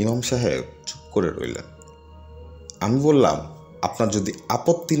 ইমাম সাহেব চুপ করে রইলেন। আমি বললাম, আপনার যদি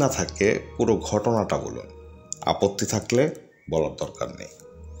আপত্তি না থাকে পুরো ঘটনাটা বলুন, আপত্তি থাকলে বলার দরকার নেই।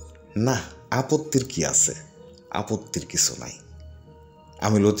 না, আপত্তির কি আছে, আপত্তির কিছু নাই।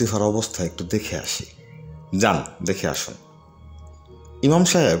 আমি লতিফার অবস্থা একটু দেখে আসি। যান, দেখে আসুন। ইমাম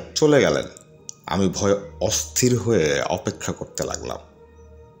সাহেব চলে গেলেন। আমি ভয়ে অস্থির হয়ে অপেক্ষা করতে লাগলাম।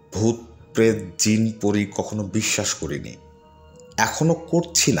 ভূত প্রেত জিন পরি কখনো বিশ্বাস করিনি, এখনো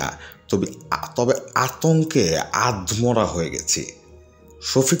করছি না। তবে আতঙ্কে আধমরা হয়ে গেছি।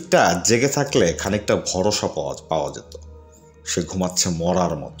 শফিকটা জেগে থাকলে খানিকটা ভরসা পাওয়া যেত। সে ঘুমাচ্ছে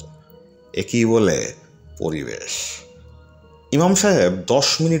মরার মতো। একই বলে পরিবেশ। ইমাম সাহেব 10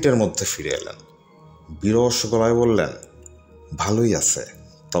 মিনিটের মধ্যে ফিরে এলেন। বিরস গলায় বললেন, ভালোই আছে,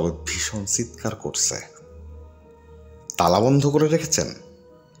 তবে ভীষণ চিৎকার করছে। তালা বন্ধ করে রেখেছেন?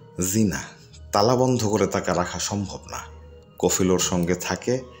 জি না, তালা বন্ধ করে তাকে রাখা সম্ভব না। কফিল ওর সঙ্গে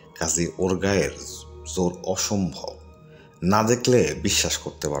থাকে, কাজে ওর গায়ের জোর অসম্ভব। না দেখলে বিশ্বাস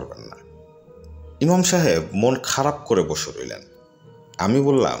করতে পারবেন না। ইমাম সাহেব মন খারাপ করে বসে রইলেন। আমি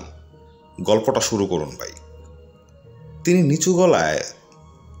বললাম, গল্পটা শুরু করুন ভাই। তিনি নিচু গলায়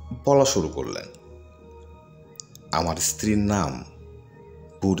বলা শুরু করলেন, আমার স্ত্রীর নাম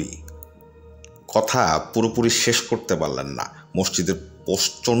বুড়ি। কথা পুরোপুরি শেষ করতে পারলেন না। মসজিদের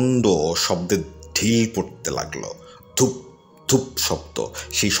প্রচণ্ড শব্দে ঢিল পড়তে লাগলো, ধূপ ধূপ শব্দ।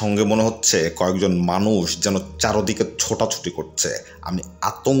 সেই সঙ্গে মনে হচ্ছে কয়েকজন মানুষ যেন চারদিকে ছোটাছুটি করছে। আমি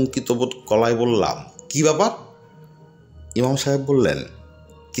আতঙ্কিত বোধ গলায় বললাম, কি ব্যাপার? ইমাম সাহেব বললেন,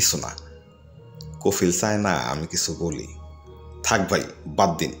 কিছু না। কফিল চায় না আমি কিছু বলি। থাক ভাই,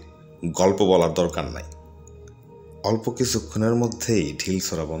 বাদ দিন, গল্প বলার দরকার নাই। অল্প কিছুক্ষণের মধ্যেই ঢিল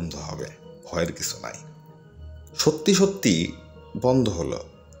ছোড়া বন্ধ হবে, ভয়ের কিছু নাই। সত্যি সত্যি বন্ধ হলো।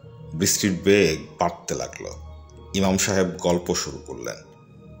 বৃষ্টির বেগ বাড়তে লাগলো। ইমাম সাহেব গল্প শুরু করলেন।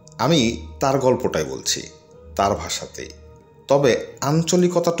 আমি তার গল্পটাই বলছি, তার ভাষাতেই, তবে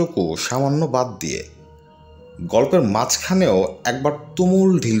আঞ্চলিকতাটুকু সামান্য বাদ দিয়ে। গল্পের মাঝখানেও একবার তুমুল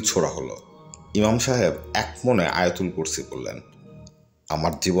ঢিল ছোড়া হলো। ইমাম সাহেব এক মনে আয়াতুল কুরসি বললেন।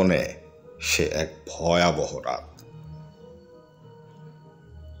 আমার জীবনে সে এক ভয়াবহ রাত।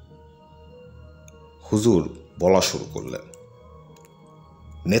 হুজুর বলা শুরু করলেন,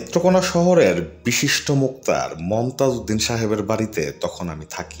 নেত্রকোনা শহরের বিশিষ্ট মুক্তার মমতাজ উদ্দিন সাহেবের বাড়িতে তখন আমি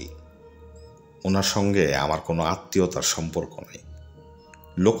থাকি। ওনার সঙ্গে আমার কোনো আত্মীয়তার সম্পর্ক নেই।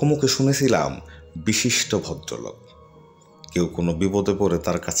 লোকমুখে শুনেছিলাম বিশিষ্ট ভদ্রলোক। কেউ কোনো বিপদে পড়ে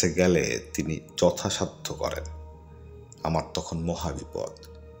তার কাছে গেলে তিনি যথাসাধ্য করেন। আমার তখন মহাবিপদ।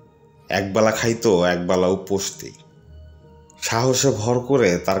 একবেলা খাইতো, একবেলা উপোস দিই। সাহসে ভর করে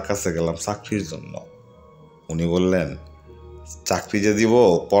তার কাছে গেলাম চাকরির জন্য। উনি বললেন, চাকরি যে দিব,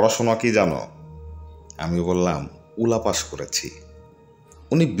 পড়াশোনা কি জানো? আমি বললাম, উলা পাস করেছি।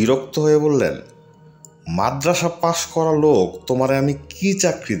 উনি বিরক্ত হয়ে বললেন, মাদ্রাসা পাশ করা লোক তোমারে আমি কি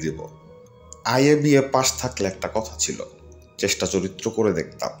চাকরি দেব? আইএ বিএ পাশ থাকলে একটা কথা ছিল, চেষ্টা চরিত্র করে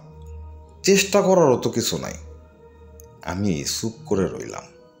দেখতাম। চেষ্টা করারও তো কিছু নাই। আমি চুপ করে রইলাম।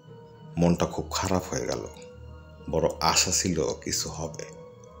 মনটা খুব খারাপ হয়ে গেল। বড় আশা ছিল কিছু হবে।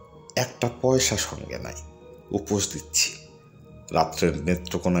 একটা পয়সা সঙ্গে নাই, উপোস দিচ্ছি। রাত্রের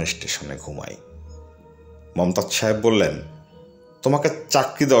নেত্রকোনা স্টেশনে ঘুমাই। মমতাজ সাহেব বললেন, তোমাকে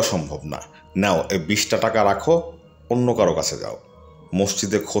চাকরি দেওয়া সম্ভব না, নাও এই 20টা টাকা রাখো, অন্য কারো কাছে যাও,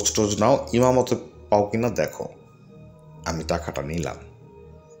 মসজিদে খোঁজ টোজ নাও, ইমামতে পাও কিনা দেখো। আমি টাকাটা নিলাম।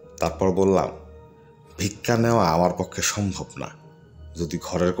 তারপর বললাম, ভিক্ষা নেওয়া আমার পক্ষে সম্ভব না, যদি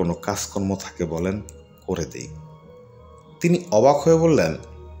ঘরের কোনো কাজকর্ম থাকে বলেন, করে দেই। তিনি অবাক হয়ে বললেন,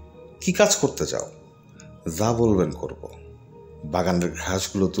 কি কাজ করতে চাও? যা বলবেন করব। বাগানের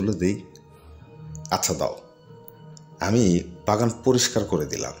ঘাসগুলো তুলে দেই? আচ্ছা দাও। আমি বাগান পরিষ্কার করে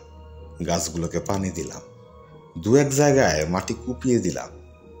দিলাম, গাছগুলোকে পানি দিলাম, দু এক জায়গায় মাটি কুপিয়ে দিলাম।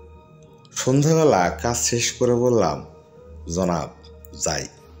 সন্ধ্যাবেলা কাজ শেষ করে বললাম, জনাব যাই,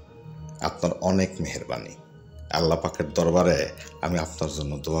 আপনার অনেক মেহেরবানি, আল্লাহ পাকের দরবারে আমি আপনার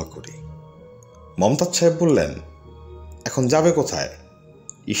জন্য দোয়া করি। মমতাজ সাহেব বললেন, এখন যাবে কোথায়?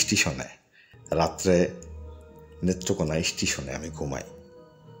 স্টেশনে। রাত্রে নেত্রকোনা স্টেশনে আমি ঘুমাই।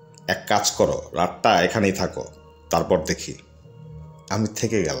 এক কাজ করো, রাতটা এখানেই থাকো, তারপর দেখি। আমি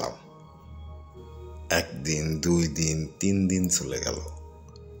থেকে গেলাম। 1 দিন, 2 দিন, 3 দিন চলে গেল।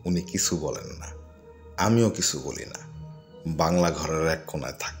 উনি কিছু বলেন না, আমিও কিছু বলি না। বাংলা ঘরের এক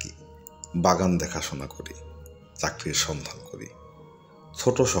কোনায় থাকি, বাগান দেখাশোনা করি, চাকরির সন্ধান করি।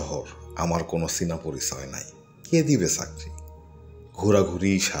 ছোট শহর, আমার কোনো চেনা পরিচয় নাই, কে দিবে চাকরি?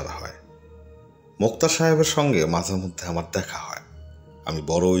 ঘোরাঘুরি সারা হয়। মোক্তার সাহেবের সঙ্গে মাঝে মধ্যে আমার দেখা হয়, আমি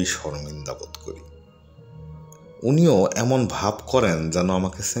বড়ই শর্মিন্দা বোধ করি। উনিও এমন ভাব করেন যেন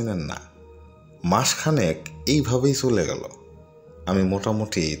আমাকে চেনেন না। মাসখানেক এইভাবেই চলে গেল। আমি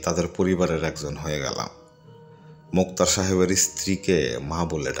মোটামুটি তাদের পরিবারের একজন হয়ে গেলাম। মোক্তার সাহেবের স্ত্রীকে মা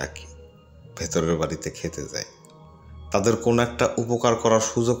বলে ডাকি, ভেতরের বাড়িতে খেতে যাই। তাদের কোনো একটা উপকার করার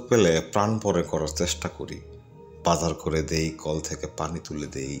সুযোগ পেলে প্রাণপণে করার চেষ্টা করি। বাজার করে দেই, কল থেকে পানি তুলে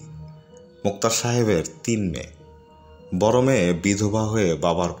দেই। মোক্তার সাহেবের 3 মেয়ে। বড় মেয়ে বিধবা হয়ে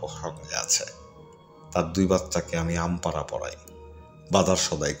বাবার সঙ্গে আছে। তার 2 বাচ্চাকে আমি আমপাড়া পড়াই, বাজার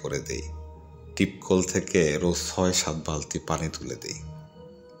সদাই করে দেই। টিপকল থেকে রোজ 6-7 বালতি পানি তুলে দেই।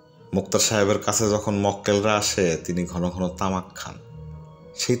 মোক্তার সাহেবের কাছে যখন মক্কেলরা আসে, তিনি ঘন ঘন তামাক খান,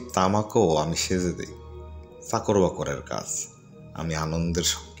 সেই তামাকও আমি সেজে দিই। চাকর বাকরের কাজ আমি আনন্দের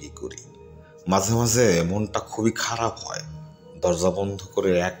সঙ্গেই করি। মাঝে মাঝে মনটা খুবই খারাপ হয়, দরজা বন্ধ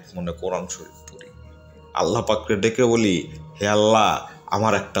করে এক মনে কোরআন শরীফ পড়ি। আল্লাহ পাককে ডেকে বলি, হে আল্লাহ,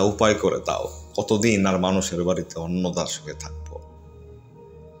 আমার একটা উপায় করে দাও, কতদিন আর মানুষের বাড়িতে অন্নদাস হয়ে থাকবো।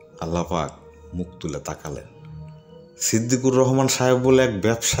 আল্লাহ পাক মুখ তুলে তাকালেন। সিদ্দিকুর রহমান সাহেব বলে এক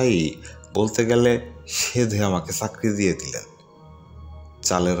ব্যবসায়ী, বলতে গেলে সেধে আমাকে চাকরি দিয়ে দিলেন।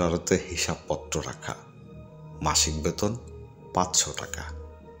 চালের আড়তে হিসাবপত্র রাখা, মাসিক বেতন 500 টাকা।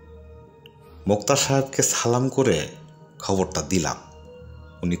 মোক্তার সাহেবকে সালাম করে খবরটা দিলাম।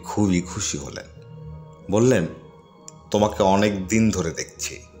 উনি খুবই খুশি হলেন। বললেন, তোমাকে অনেক দিন ধরে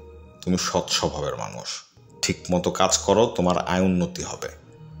দেখছি, তুমি সৎ স্বভাবের মানুষ, ঠিক মতো কাজ করো, তোমার আয় উন্নতি হবে।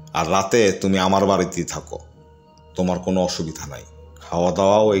 আর রাতে তুমি আমার বাড়িতেই থাকো, তোমার কোনো অসুবিধা নাই, খাওয়া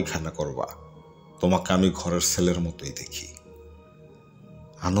দাওয়াও এইখানে করবা, তোমাকে আমি ঘরের ছেলের মতোই দেখি।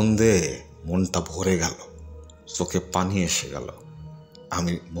 আনন্দে মনটা ভরে গেল, চোখে পানি এসে গেল।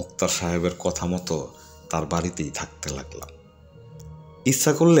 আমি মোক্তার সাহেবের কথা মতো তার বাড়িতেই থাকতে লাগলাম।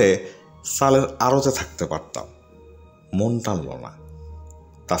 ইচ্ছা করলে চালের আড়তে থাকতে পারতাম, মন টানল না।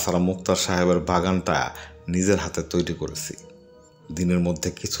 তাছাড়া মোক্তার সাহেবের বাগানটা নিজের হাতে তৈরি করেছি। দিনের মধ্যে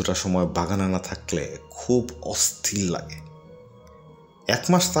কিছুটা সময় বাগানে না থাকলে খুব অস্থির লাগে। 1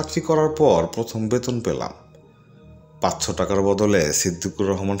 মাস চাকরি করার পর প্রথম বেতন পেলাম। 500 টাকার বদলে সিদ্দিকুর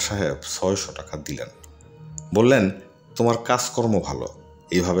রহমান সাহেব 600 টাকা দিলেন। বললেন, তোমার কাজকর্ম ভালো,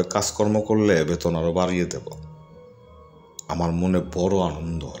 এইভাবে কাজকর্ম করলে বেতন আরো বাড়িয়ে দেব। আমার মনে বড়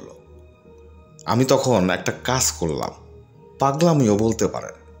আনন্দ হলো। আমি তখন একটা কাজ করলাম, পাগলামিও বলতে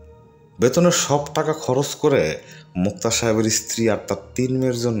পারেন। বেতনের সব টাকা খরচ করে মোক্তার সাহেবের স্ত্রী আর তার 3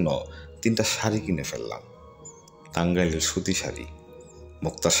 মেয়ের জন্য 3টা শাড়ি কিনে ফেললাম। টাঙ্গাইলের সুতি শাড়ি,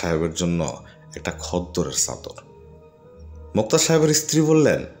 মোক্তার সাহেবের জন্য একটা খদ্দরের চাদর। মোক্তার সাহেবের স্ত্রী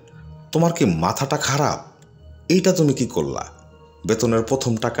বললেন, তোমার কি মাথাটা খারাপ? এইটা তুমি কি করলা? বেতনের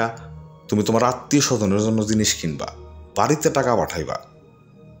প্রথম টাকা তুমি তোমার আত্মীয় স্বজনের জন্য জিনিস কিনবা, বাড়িতে টাকা পাঠাইবা।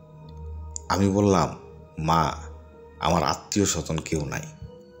 আমি বললাম, মা, আমার আত্মীয় স্বজন কেউ নাই,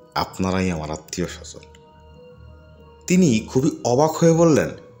 আপনারাই আমার আত্মীয় স্বজন। তিনি খুবই অবাক হয়ে বললেন,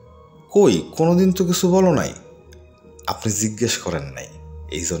 কই, কোনোদিন তো কিছু বলো নাই। আপনি জিজ্ঞেস করেন নাই,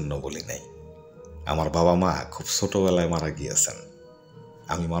 এই জন্য বলি নাই। আমার বাবা মা খুব ছোটবেলায় মারা গিয়েছেন।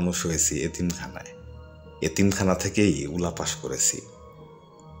 আমি মানুষ হয়েছি এতিমখানায়, এতিমখানা থেকেই উলাপাস করেছি।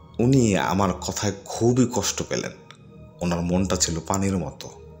 উনি আমার কথায় খুবই কষ্ট পেলেন। ওনার মনটা ছিল পানির মতো,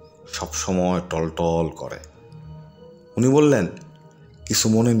 সবসময় টলটল করে। উনি বললেন, কিছু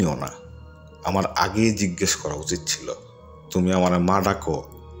মনে নিও না, আমার আগেই জিজ্ঞেস করা উচিত ছিল। তুমি আমার মা ডাকো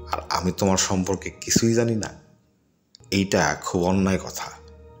আর আমি তোমার সম্পর্কে কিছুই জানি না। এইটা খুব অন্যায় কথা,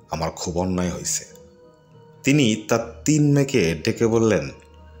 আমার খুব অন্যায় হয়েছে। তিনি তার 3 মেয়েকে ডেকে বললেন,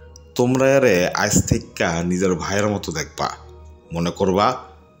 তোমরা এরে আজ থেকে নিজের ভাইয়ের মতো দেখবা, মনে করবা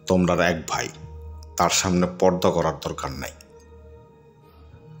তোমরা এক ভাই, তার সামনে পর্দা করার দরকার নাই।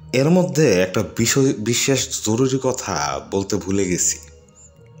 এর মধ্যে একটা বিশেষ জরুরি কথা বলতে ভুলে গেছি,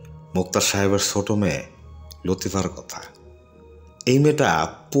 মোক্তার সাহেবের ছোট মেয়ে লতিফার কথা। এই মেয়েটা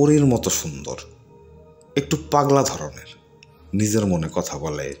পরীর মতো সুন্দর, একটু পাগলা ধরনের, নিজের মনে কথা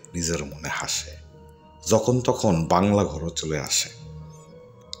বলে, নিজের মনে হাসে, যখন তখন বাংলা ঘরও চলে আসে,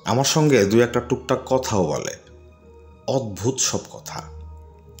 আমার সঙ্গে দুই একটা টুকটাক কথাও বলে, অদ্ভুত সব কথা।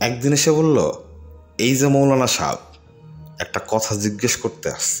 একদিন এসে বলল, এই যে মৌলানা সাহেব, একটা কথা জিজ্ঞেস করতে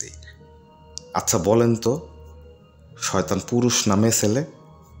আসছি, আচ্ছা বলেন তো, শয়তান পুরুষ না মেয়ে ছেলে?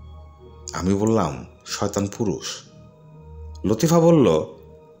 আমি বললাম, শয়তান পুরুষ। লতিফা বলল,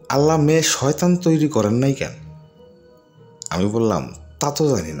 আল্লাহ মেয়ে শয়তান তৈরি করেন নাই কেন? আমি বললাম, তা তো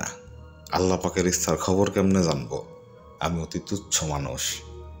জানি না, আল্লাহ পাকের ইচ্ছার খবর কেমনে জানবো, আমি অতি তুচ্ছ মানুষ।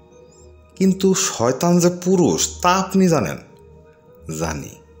 কিন্তু শয়তান যে পুরুষ তা আপনি জানেন?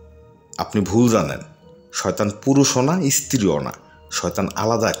 জানি। আপনি ভুল জানেন, শয়তান পুরুষও না, স্ত্রীও না, শয়তান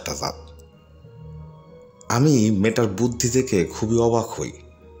আলাদা একটা জাত। আমি মেয়েটার বুদ্ধি দেখে খুবই অবাক হই।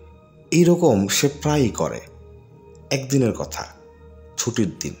 এইরকম সে প্রায়ই করে। একদিনের কথা,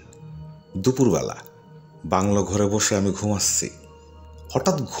 ছুটির দিন, দুপুরবেলা, বাংলো ঘরে বসে আমি ঘুমাচ্ছি,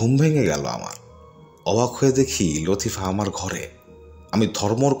 হঠাৎ ঘুম ভেঙে গেল আমার। অবাক হয়ে দেখি লতিফা আমার ঘরে। আমি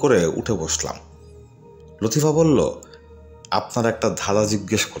ধর্মর করে উঠে বসলাম। লতিফা বলল, আপনার একটা ধাঁধা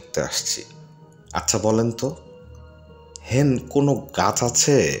জিজ্ঞেস করতে আসছি, আচ্ছা বলেন তো, হেন কোনো গাছ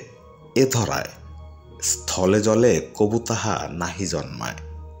আছে এ ধরায়, স্থলে জলে কবু তাহা নাহি জন্মায়?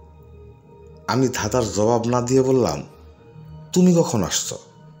 আমি ধাঁধার জবাব না দিয়ে বললাম, তুমি কখন আসছো?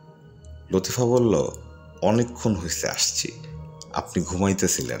 লতিফা বলল, অনেকক্ষণ হয়েছে আসছি, আপনি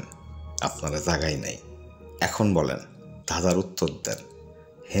ঘুমাইতেছিলেন, আপনারা জাগাই নাই, এখন বলেন, ধাঁধার উত্তর দেন।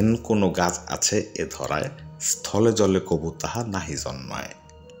 হেন কোনো গাছ আছে এ ধরায়, স্থলে জলে কবু তাহা নাহি জন্মায়।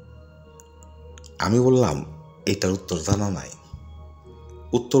 আমি বললাম, এটার উত্তর জানা নাই।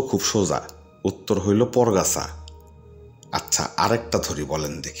 উত্তর খুব সোজা, উত্তর হইল পরগাছা। আচ্ছা আরেকটা ধরি,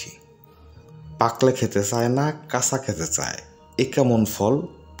 বলেন দেখি। পাকলে খেতে চায় না, কাঁচা খেতে চায়, এ কেমন ফল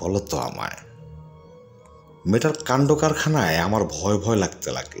বলো তো আমায়? মেয়েটার কাণ্ড কারখানায় আমার ভয় ভয় লাগতে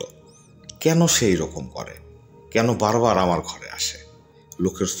লাগলো। কেন সেই রকম করে, কেন বারবার আমার ঘরে আসে?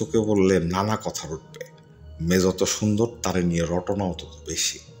 লোকের চোখে বললে নানা কথা উঠবে, মেয়ে যত সুন্দর তারে নিয়ে রটনাও তত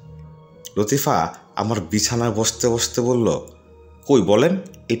বেশি। লতিফা আমার বিছানায় বসতে বসতে বলল, কই বলেন,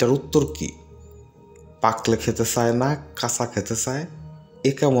 এটার উত্তর কি? পাকলে খেতে চায় না, কাঁচা খেতে চায়,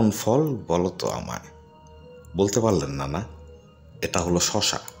 এ কেমন ফল বলো তো আমায়? বলতে পারলেন না? না, এটা হলো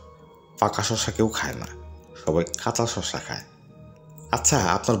শশা। পাকা শশা কেউ খায় না, সবাই কাঁচা শশা খায়। আচ্ছা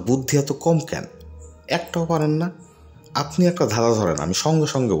আপনার বুদ্ধি এত কম কেন, একটাও পারেন না? আপনি একটা ধাঁধা ধরেন, আমি সঙ্গে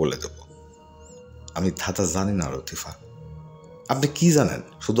সঙ্গে বলে দেব। আমি ধাঁধা জানি না লতিফা। আপনি কি জানেন?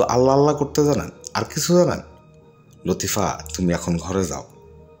 শুধু আল্লাহ আল্লাহ করতে জানেন, আর কিছু জানেন? লতিফা তুমি এখন ঘরে যাও।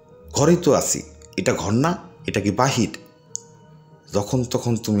 ঘরেই তো আছি, এটা ঘর না, এটা কি বাহির? যখন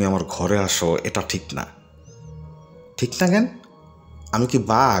তখন তুমি আমার ঘরে আসো, এটা ঠিক না। ঠিক না কেন? আমি কি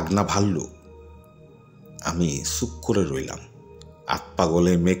বাঘ না ভাল্লুক? আমি চুপ করে রইলাম।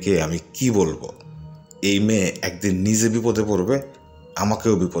 আত্পাগলে মেয়েকে আমি কি বলবো? এই মেয়ে একদিন নিজে বিপদে পড়বে,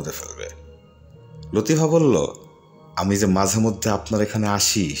 আমাকেও বিপদে ফেলবে। লতিফা বলল, আমি যে মাঝে মধ্যে আপনার এখানে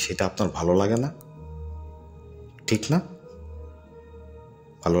আসি সেটা আপনার ভালো লাগে না, ঠিক না?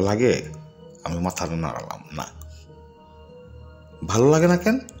 ভালো লাগে? আমি মাথাটা নাড়ালাম, না। ভালো লাগে না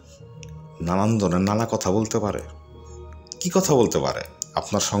কেন? নানান জনের নানা কথা বলতে পারে। কি কথা বলতে পারে?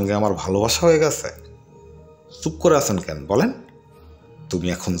 আপনার সঙ্গে আমার ভালোবাসা হয়ে গেছে। চুপ করে আছেন কেন বলেন? তুমি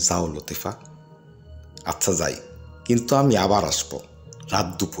এখন যাও লতিফা। আচ্ছা যাই, কিন্তু আমি আবার আসবো, রাত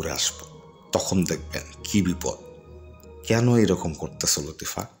দুপুরে আসবো, তখন দেখবেন কি বিপদ। কেন এরকম করতেছ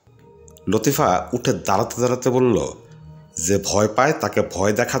লতিফা? লতিফা উঠে দাঁড়াতে দাঁড়াতে বলল, যে ভয় পায় তাকে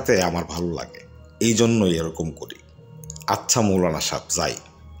ভয় দেখাতে আমার ভালো লাগে, এই জন্যই এরকম করি। আচ্ছা মৌলানা সাহেব যাই,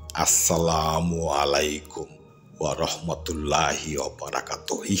 আসসালামু আলাইকুম ওয়া রহমতুল্লাহি ওয়া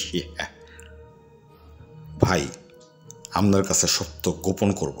বারাকাতুহু। ভাই আপনার কাছে সত্য গোপন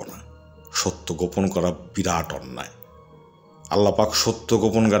করব না, সত্য গোপন করা বিরাট অন্যায়। আল্লাহ পাক সত্য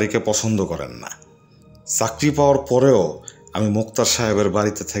গোপনকারীকে পছন্দ করেন না। চাকরি পাওয়ার পরেও আমি মোক্তার সাহেবের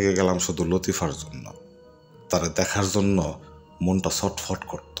বাড়িতে থেকে গেলাম শুধু লতিফার জন্য। তারে দেখার জন্য মনটা ছটফট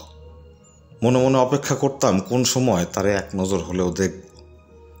করত। মনে মনে অপেক্ষা করতাম কোন সময় তারে এক নজর হলেও দেখব।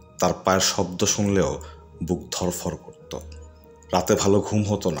 তার পায়ের শব্দ শুনলেও বুক ধরফর করত। রাতে ভালো ঘুম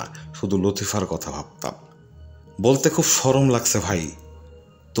হতো না, শুধু লতিফার কথা ভাবতাম। বলতে খুব শরম লাগছে ভাই,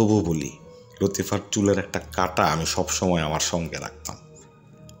 তবু বলি, লতিফার চুলের একটা কাঁটা আমি সবসময় আমার সঙ্গে রাখতাম।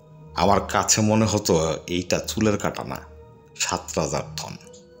 আমার কাছে মনে হতো এইটা চুলের কাটা না, 7 রাজার ধন।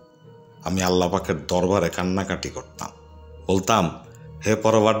 আমি আল্লাহ পাকের দরবারে কান্নাকাটি করতাম, বলতাম, হে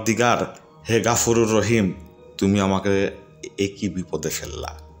পরওয়ারদিগার, হে গাফুরুর রহিম, তুমি আমাকে একই বিপদে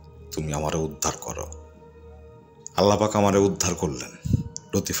ফেললা, তুমি আমারে উদ্ধার করো। আল্লাহ পাক আমারে উদ্ধার করলেন।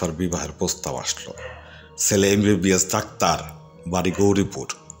 লতিফার বিবাহের প্রস্তাব আসলো। ছেলে MBBS ডাক্তার, বাড়ি গৌরীপুর,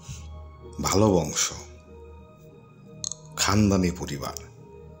 ভালো বংশ, খানদানি পরিবার।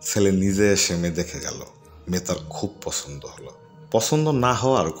 ছেলে নিজে এসে মেয়ে দেখে গেল। মেয়ে তার খুব পছন্দ হলো। পছন্দ না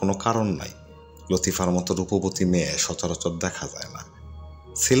হওয়ার কোনো কারণ নাই, লতিফার মতো রূপবতী মেয়ে সচরাচর দেখা যায় না।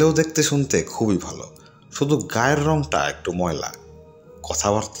 ছেলেও দেখতে শুনতে খুবই ভালো, শুধু গায়ের রংটা একটু ময়লা।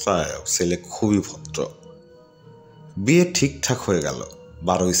 কথাবার্তায় ছেলে খুবই ভদ্র। বিয়ে ঠিকঠাক হয়ে গেল।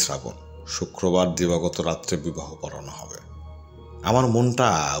 12ই শ্রাবণ, শুক্রবার দিবাগত রাত্রে বিবাহ পড়ানো হবে। আমার মনটা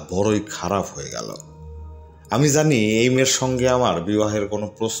বড়ই খারাপ হয়ে গেল। আমি জানি এই মেয়ের সঙ্গে আমার বিবাহের কোনো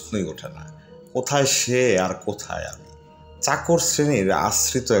প্রশ্নই ওঠে না। কোথায় সে আর কোথায় আমি? চাকর শ্রেণীর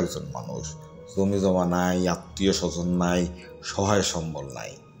আশ্রিত একজন মানুষ, জমি জমা নাই, আত্মীয় স্বজন নাই, সহায় সম্বল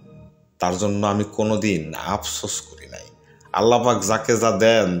নাই। তার জন্য আমি কোনোদিন আফসোস করি নাই। আল্লাহ পাক যাকে যা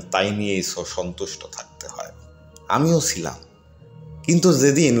দেন তাই নিয়েই সন্তুষ্ট থাকতে হয়। আমিও ছিলাম। কিন্তু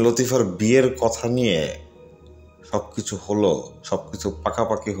যেদিন লতিফার বিয়ের কথা নিয়ে সবকিছু হলো, সবকিছু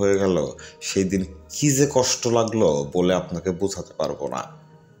পাকাপাকি হয়ে গেল, সেই দিন কি যে কষ্ট লাগলো বলে আপনাকে বোঝাতে পারবো না।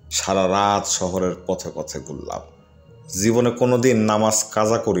 সারা রাত শহরের পথে পথে ঘুরলাম। জীবনে কোনোদিন নামাজ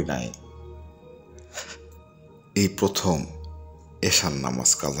কাজা করি নাই। এই প্রথম এশার নামাজ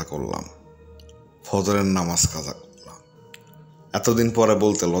কাজা করলাম, ফজরের নামাজ কাজা করলাম। এতদিন পরে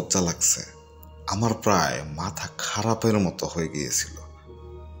বলতে লজ্জা লাগছে, আমার প্রায় মাথা খারাপের মতো হয়ে গিয়েছিল।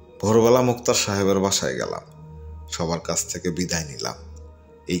 ভোরবেলা মুক্তার সাহেবের বাসায় গেলাম, সবার কাছ থেকে বিদায় নিলাম।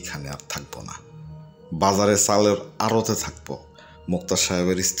 এইখানে আর থাকবো না, বাজারে চালের আড়তে থাকবো। মুক্তার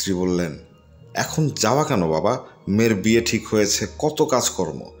সাহেবের স্ত্রী বললেন, এখন যাওয়া কেন বাবা? মেয়ের বিয়ে ঠিক হয়েছে, কত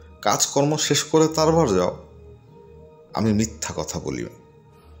কাজকর্ম শেষ করে তারপর যাও। আমি মিথ্যা কথা বলি।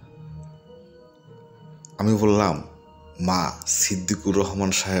 আমি বললাম, মা, সিদ্দিকুর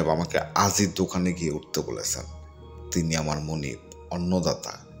রহমান সাহেব আমাকে আজই দোকানে গিয়ে উঠতে বলেছেন। তিনি আমার মনিব,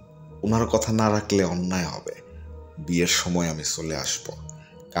 অন্নদাতা। ওনার কথা না রাখলে অন্যায় হবে। বিয়ের সময় আমি চলে আসব,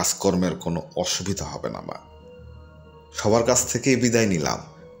 কাজকর্মের কোনো অসুবিধা হবে না মা। সবার কাছ থেকেই বিদায় নিলাম,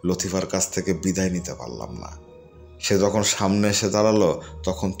 লতিফার কাছ থেকে বিদায় নিতে পারলাম না। সে যখন সামনে এসে দাঁড়ালো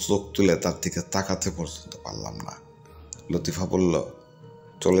তখন চোখ তুলে তার দিকে তাকাতে পর্যন্ত পারলাম না। লতিফা বলল,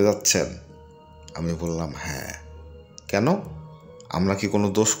 চলে যাচ্ছেন? আমি বললাম, হ্যাঁ। কেন? আমরা কি কোনো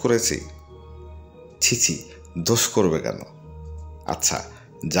দোষ করেছি? ছি, দোষ করবে কেন? আচ্ছা,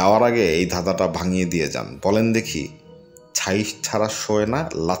 যাওয়ার আগে এই ধাঁধাটা ভাঙিয়ে দিয়ে যান। বলেন দেখি, ছাই ছাড়া শোয় না,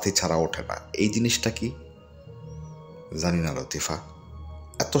 লাথি ছাড়া ওঠে না, এই জিনিসটা কি? জানি না লতিফা।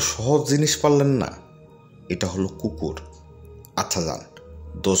 এত সহজ জিনিস পারলেন না? এটা হলো কুকুর। আচ্ছা যান,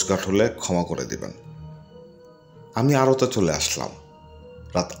 দোষঘাট হলে ক্ষমা করে দিবেন। আমি আড়তে চলে আসলাম।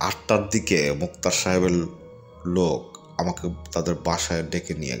 রাত 8টার দিকে মুক্তার সাহেবের লোক আমাকে তাদের বাসায়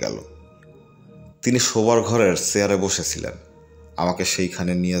ডেকে নিয়ে গেল। তিনি শোবার ঘরের চেয়ারে বসেছিলেন, আমাকে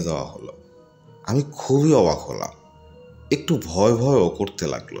সেইখানে নিয়ে যাওয়া হলো। আমি খুবই অবাক হলাম, একটু ভয়ও করতে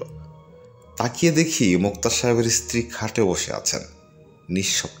লাগলো। তাকিয়ে দেখি মুক্তার সাহেবের স্ত্রী খাটে বসে আছেন,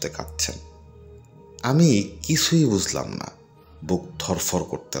 নিঃশব্দে কাঁদছেন। আমি কিছুই বুঝলাম না, বুক ধরফর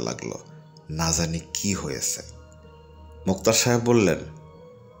করতে লাগলো, না জানি কি হয়েছে। মুক্তার সাহেব বললেন,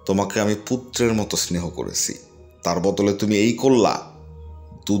 তোমাকে আমি পুত্রের মতো স্নেহ করেছি, তার বদলে তুমি এই করলা?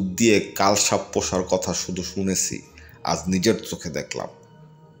 দুধ দিয়ে কাল সাপ পোষার কথা শুধু শুনেছি, আজ নিজের চোখে দেখলাম।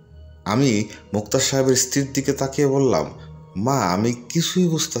 আমি মুক্তার সাহেবের স্ত্রীর দিকে তাকিয়ে বললাম, মা, আমি কিছুই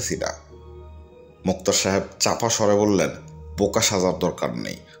বুঝতেছি না। মুক্তার সাহেব চাপা স্বরে বললেন, বোকা সাজার দরকার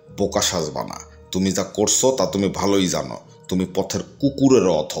নেই, বোকা সাজবা না। তুমি যা করছো তা তুমি ভালোই জানো, তুমি পথের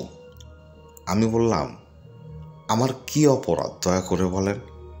কুকুরেরও অথম। আমি বললাম, আমার কি অপরাধ দয়া করে বলেন।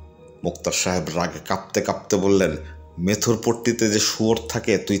 মুক্তার সাহেব রাগে কাঁপতে কাঁপতে বললেন, মেথর পট্টিতে যে শুয়োর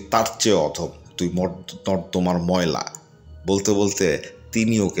থাকে তুই তার চেয়ে অধম, তুই নর্দমার ময়লা। বলতে বলতে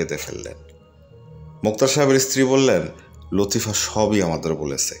তিনিও কেঁদে ফেললেন। মুক্তার সাহেবের স্ত্রী বললেন, লতিফা সবই আমাদের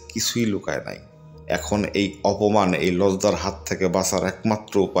বলেছে, কিছুই লুকায় নাই। এখন এই অপমান, এই লজ্জার হাত থেকে বাঁচার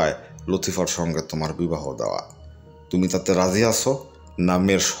একমাত্র উপায় লতিফার সঙ্গে তোমার বিবাহ দেওয়া। তুমি তাতে রাজি আছো না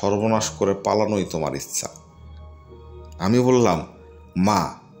মেয়ের সর্বনাশ করে পালানোই তোমার ইচ্ছা? আমি বললাম, মা,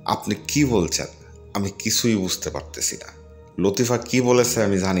 আপনি কি বলছেন? আমি কিছুই বুঝতে পারতেছি না। লতিফা কি বলেছে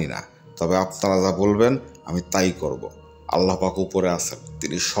আমি জানি না, তবে আপনারা যা বলবেন আমি তাই করব। আল্লাহ পাক উপরে আছেন,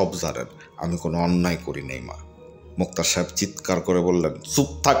 তিনি সব জানেন, আমি কোনো অন্যায় করি নাই মা। মুক্তার সাহেব চিৎকার করে বললেন, চুপ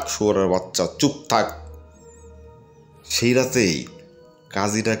থাক শুয়োরের বাচ্চা, চুপ থাক। সেই রাতেই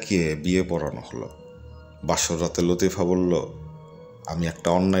কাজী ডাকিয়ে বিয়ে পড়ানো হলো। বাসর রাতে লতিফা বলল, আমি একটা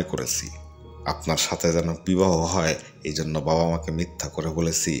অন্যায় করেছি, আপনার সাথে যেন বিবাহ হয় এই জন্য বাবা মাকে মিথ্যা করে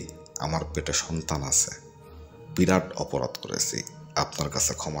বলেছি আমার পেটে সন্তান আছে। বিরাট অপরাধ করেছি, আপনার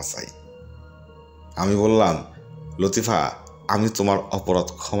কাছে ক্ষমা চাই। আমি বললাম, লতিফা, আমি তোমার অপরাধ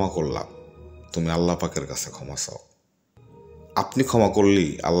ক্ষমা করলাম, তুমি আল্লাহ পাকের কাছে ক্ষমা চাও। আপনি ক্ষমা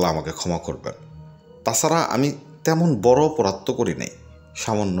করলেই আল্লাহ আমাকে ক্ষমা করবেন। তাছাড়া আমি তেমন বড় অপরাধ তো করি নাই,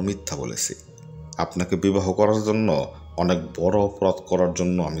 সামান্য মিথ্যা বলেছি। আপনাকে বিবাহ করার জন্য অনেক বড় অপরাধ করার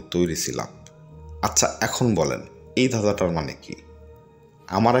জন্য আমি তৈরি ছিলাম। আচ্ছা, এখন বলেন এই ধাঁধাটার মানে কি?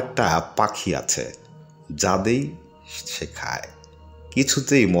 আমার একটা পাখি আছে, যা দেই সে খায়,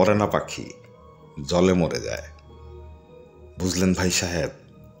 কিছুতেই মরে না পাখি, জলে মরে যায়। বুঝলেন ভাই সাহেব?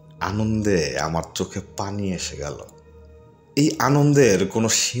 আনন্দে আমার চোখে পানি এসে গেল। এই আনন্দের কোনো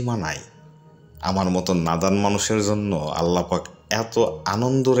সীমা নাই। আমার মতো নাদান মানুষের জন্য আল্লাহ পাক এত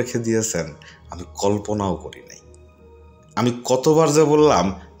আনন্দ রেখে দিয়েছেন আমি কল্পনাও করি নাই। আমি কতবার যে বললাম,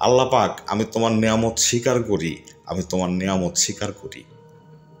 আল্লাহ পাক আমি তোমার নিয়ামত স্বীকার করি, আমি তোমার নিয়ামত স্বীকার করি।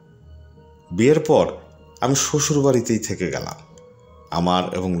 বিয়ের পর আমি শ্বশুর বাড়িতেই থেকে গেলাম। আমার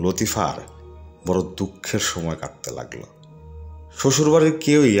এবং লতিফার বড় দুঃখের সময় কাটতে লাগলো। শ্বশুরবাড়ির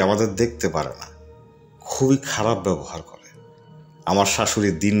কেউই আমাদের দেখতে পারে না, খুবই খারাপ ব্যবহার করে। আমার শাশুড়ি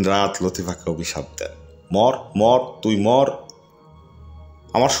দিন রাত লতিফাকে অভিশাপ দেন, মর মর, তুই মর।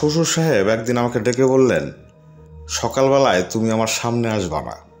 আমার শ্বশুর সাহেব একদিন আমাকে ডেকে বললেন, সকালবেলায় তুমি আমার সামনে আসবা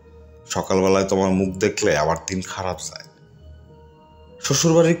না, সকালবেলায় তোমার মুখ দেখলে আমার দিন খারাপ যায়।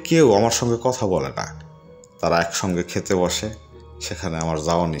 শ্বশুরবাড়ির কেউ আমার সঙ্গে কথা বলে না, তারা একসঙ্গে খেতে বসে, সেখানে আমার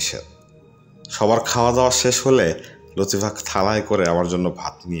যাওয়া নিষেধ। সবার খাওয়া দাওয়া শেষ হলে লতিফা থালায় করে আমার জন্য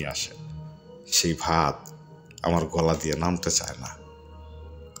ভাত নিয়ে আসে। সেই ভাত আমার গলা দিয়ে নামতে চায় না।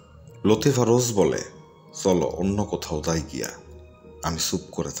 লতিফা রোজ বলে, চলো অন্য কোথাও যাই গিয়া। আমি চুপ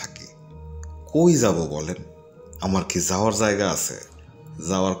করে থাকি। কই যাব বলেন? আমার কি যাওয়ার জায়গা আছে?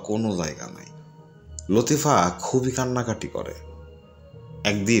 যাওয়ার কোনো জায়গা নাই। লতিফা খুবই কান্নাকাটি করে।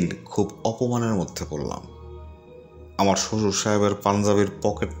 একদিন খুব অপমানের মধ্যে পড়লাম। আমার শ্বশুর সাহেবের পাঞ্জাবির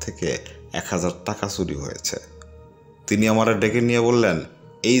পকেট থেকে 1000 টাকা চুরি হয়েছে। তিনি আমারে ডেকে নিয়ে বললেন,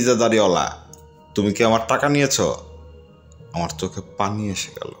 এই যে দাড়িওয়ালা, তুমি কি আমার টাকা নিয়েছ? আমার চোখে পানি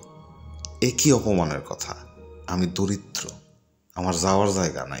এসে গেল। এ কি অপমানের কথা! আমি দরিদ্র, আমার যাওয়ার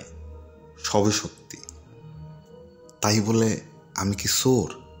জায়গা নাই, সবই সত্যি। তাই বলে আমি কি চোর?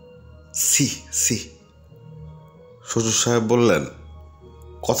 C C. শ্বশুর সাহেব বললেন,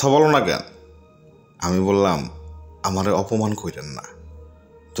 কথা বলো না কেন? আমি বললাম, আমারে অপমান কইরেন না,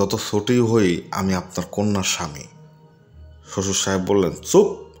 যত ছোটই হই আমি আপনার কন্যার স্বামী। শ্বশুর সাহেব বললেন, চুপ,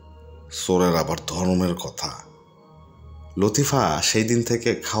 চোরের আবার ধর্মের কথা। লতিফা সেই দিন থেকে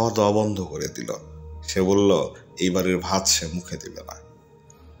খাওয়া দাওয়া বন্ধ করে দিল। সে বলল, এই বাড়ির ভাত সে মুখে দিবে না।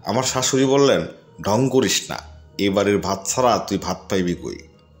 আমার শাশুড়ি বললেন, ঢং করিস না, এই বাড়ির ভাত ছাড়া তুই ভাত পাইবি কই?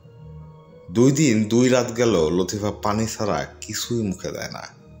 2 দিন 2 রাত গেল, লতিফা পানি ছাড়া কিছুই মুখে দেয় না।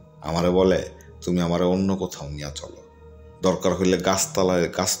 আমারে বলে, তুমি আমারে অন্য কোথাও নিয়ে চলো, দরকার হইলে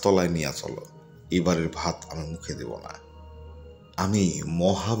গাছতলায় নিয়ে চলো, এই বাড়ির ভাত আমি মুখে দেব না। আমি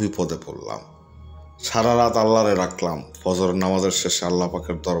মহা বিপদে পড়লাম। সারা রাত আল্লাহরে রাখলাম। ফজর নামাজের শেষে আল্লাহ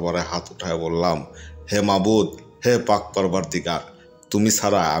পাকের দরবারে হাত উঠায় বললাম, হে মাবুদ, হে পাক পরবর্তীকার, তুমি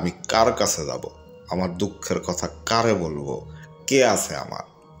ছাড়া আমি কার কাছে যাব? আমার দুঃখের কথা কারে বলবো? কে আছে আমার?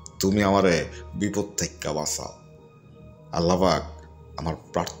 তুমি আমারে বিপদ থেকে বাঁচাও। আল্লাহ পাক আমার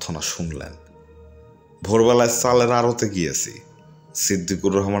প্রার্থনা শুনলেন। ভোরবেলায় চালের আড়তে গিয়েছি।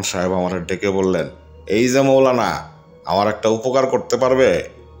 সিদ্দিকুর রহমান সাহেব আমার ডেকে বললেন, এই যে মৌলানা, আমার একটা উপকার করতে পারবে?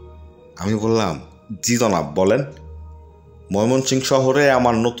 আমি বললাম, জি জনাব, বলেন। ময়মনসিংহ শহরে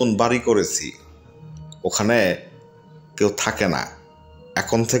আমার নতুন বাড়ি করেছি, ওখানে কেউ থাকে না,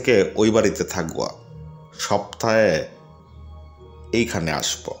 এখন থেকে ওই বাড়িতে থাকবো, সপ্তাহে এইখানে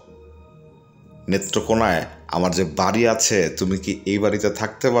আসব। নেত্রকোনায় আমার যে বাড়ি আছে, তুমি কি এই বাড়িতে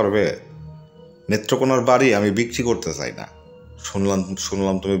থাকতে পারবে? নেত্রকোনার বাড়ি আমি বিক্রি করতে চাই না।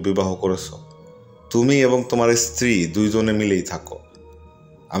 শুনলাম তুমি বিবাহ করেছো, তুমি এবং তোমার স্ত্রী 2 জনে মিলেই থাকো।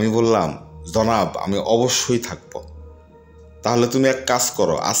 আমি বললাম, জনাব, আমি অবশ্যই থাকবো। তাহলে তুমি এক কাজ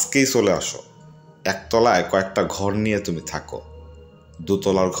করো, আজকেই চলে আসো। 1 তলায় কয়েকটা ঘর নিয়ে তুমি থাকো, 2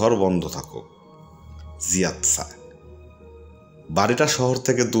 তলার ঘর বন্ধ থাকো। জি আচ্ছা। বাড়িটা শহর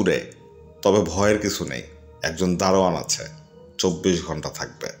থেকে দূরে, তবে ভয়ের কিছু নেই। একজন দারোয়ান আছে, 24 ঘন্টা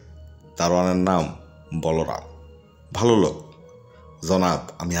থাকবে। দারোয়ানের নাম বলরাম, ভালো লোক। জনাব,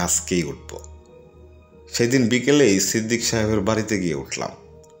 আমি আজকেই উঠব। সেদিন বিকেলেই সিদ্দিক সাহেবের বাড়িতে গিয়ে উঠলাম।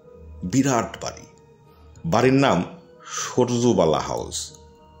 বিরাট বাড়ি। বাড়ির নাম সরজুবালা হাউস।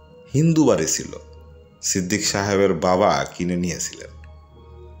 হিন্দু বাড়ি ছিল, সিদ্দিক সাহেবের বাবা কিনে নিয়েছিলেন।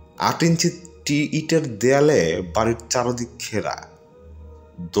 8 ইঞ্চি ইটের দেয়ালে বাড়ির চারদিক ঘেরা,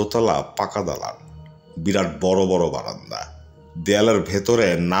 দোতলা পাকা দালান, বিরাট বড় বড় বারান্দা, দেয়ালের ভেতরে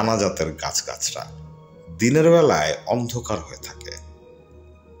নানা জাতের গাছগাছরা। দিনের বেলায় অন্ধকার হয়ে থাকে।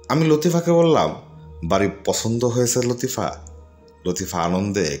 আমি লতিফাকে বললাম, বাড়ি পছন্দ হয়েছে লতিফা? লতিফা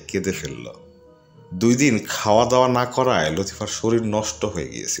আনন্দে কেঁদে ফেলল। 2 দিন খাওয়া দাওয়া না করায় লতিফার শরীর নষ্ট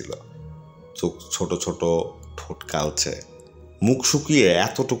হয়ে গিয়েছিল। চোখ ছোট ছোট, ঠোঁট কালচে, মুখ শুকিয়ে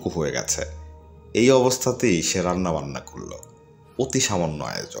এতটুকু হয়ে গেছে। এই অবস্থাতেই সে রান্না বান্না করল। অতি সামান্য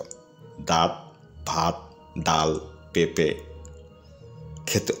আয়োজন, ডাব, ভাত, ডাল, পেঁপে,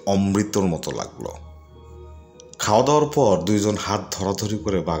 খেতে অমৃতর মতো লাগলো। খাওয়া দাওয়ার পর 2 জন হাত ধরাধরি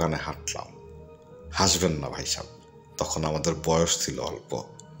করে বাগানে হাঁটলাম। হাসবেন না ভাই সাহেব, তখন আমাদের বয়স ছিল অল্প,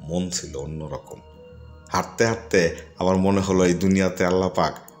 মন ছিল অন্যরকম। হাঁটতে হাঁটতে আমার মনে হলো এই দুনিয়াতে আল্লাহ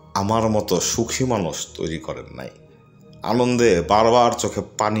পাক আমার মতো সুখী মানুষ তৈরি করেন নাই। আনন্দে বারবার চোখে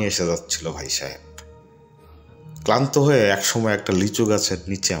পানি এসে যাচ্ছিল ভাই সাহেব। ক্লান্ত হয়ে একসময় একটা লিচু গাছের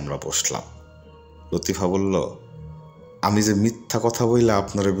নিচে আমরা বসলাম। লতিফা বলল, আমি যে মিথ্যা কথা বইলা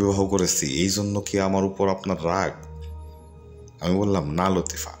আপনারা বিবাহ করেছি, এই জন্য কি আমার উপর আপনার রাগ? আমি বললাম, না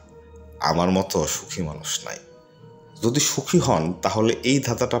লতিফা, আমার মতো সুখী মানুষ নাই। যদি সুখী হন তাহলে এই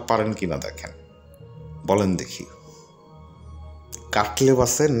ধাঁধাটা পারেন কিনা দেখেন। বলেন দেখি। কাটলে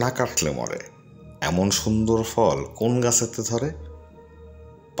বাঁচে, না কাটলে মরে, এমন সুন্দর ফল কোন গাছেতে ধরে?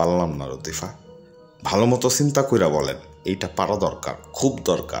 পারলাম না লতিফা। ভালো মতো চিন্তা কইরা বলেন, এইটা পারা দরকার, খুব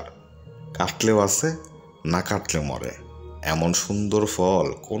দরকার। কাটলে বাঁচে, না কাটলে মরে, এমন সুন্দর ফল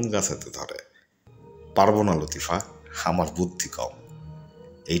কোন গাছেতে ধরে? পারবো না লতিফা, আমার বুদ্ধি কম।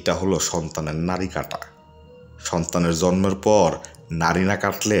 এইটা হলো সন্তানের নাড়ি কাটা। সন্তানের জন্মের পর নাড়ি না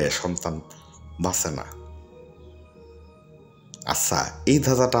কাটলে সন্তান বাঁচে না। আচ্ছা, এই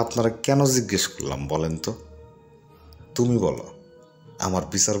ধাঁধাটা আপনারা কেন জিজ্ঞেস করলাম বলেন তো? তুমি বলো, আমার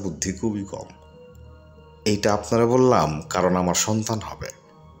বিচার বুদ্ধি খুবই কম। এইটা আপনারা বললাম কারণ আমার সন্তান হবে।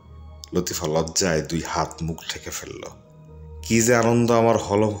 লতিফা লজ্জায় 2 হাত মুখ ঢেকে ফেলল। কি যে আনন্দ আমার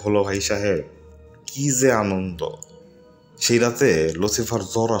হলো ভাই সাহেব, কি যে আনন্দ! সেই রাতে লতিফার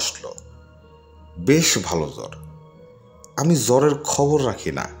জ্বর আসলো, বেশ ভালো জ্বর। আমি জ্বরের খবর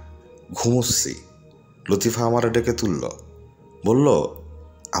রাখি না, ঘুমোচ্ছি। লতিফা আমারে ডেকে তুলল, বলল,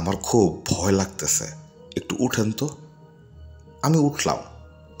 আমার খুব ভয় লাগতেছে, একটু উঠেন তো। আমি উঠলাম।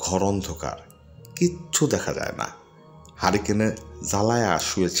 ঘর অন্ধকার, কিচ্ছু দেখা যায় না। হারিকেনে জ্বালায়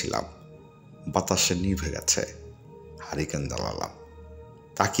শুয়েছিলাম, বাতাসে নিভে গেছে। হারিকেন জ্বালালাম,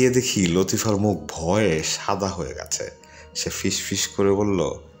 তাকিয়ে দেখি লতিফার মুখ ভয়ে সাদা হয়ে গেছে। সে ফিস ফিস করে বলল,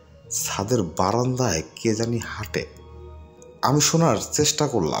 ছাদের বারান্দায় কে জানি হাঁটে। আমি শোনার চেষ্টা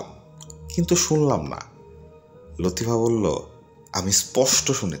করলাম, কিন্তু শুনলাম না। লতিফা বলল, আমি স্পষ্ট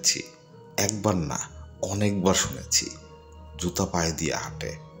শুনেছি, একবার না অনেকবার শুনেছি। জুতা পায়ে দিয়ে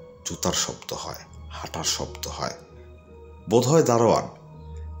হাঁটে, জুতার শব্দ হয়, হাঁটার শব্দ হয়। বোধহয় দারোয়ান।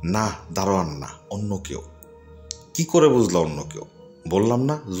 না, দারোয়ান না, অন্য কেউ। কি করে বুঝলো অন্য কেউ? বললাম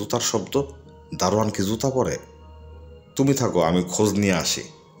না জুতার শব্দ। দারোয়ান কি জুতা পরে? তুমি থাকো, আমি খোঁজ নিয়ে আসি।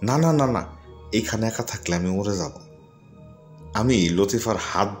 না না না না, এইখানে একা থাকলে আমি মরে যাব। আমি লতিফার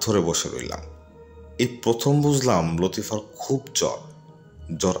হাত ধরে বসে রইলাম। এই প্রথম বুঝলাম লতিফার খুব জ্বর।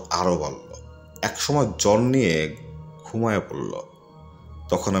 জ্বর আরো বাড়ল, একসময় জ্বর নিয়ে ঘুমায় পড়ল।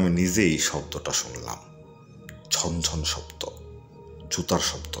 তখন আমি নিজেই শব্দটা শুনলাম, ঝনঝন শব্দ, জুতার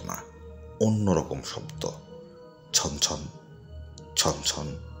শব্দ না, অন্যরকম শব্দ। ছনছন ছনছন।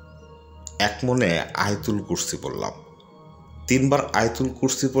 এক মনে আয়াতুল কুরসি বললাম। 3 বার আয়াতুল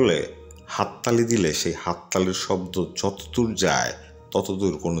কুরসি বলে হাততালি দিলে সেই হাততালির শব্দ যতদূর যায়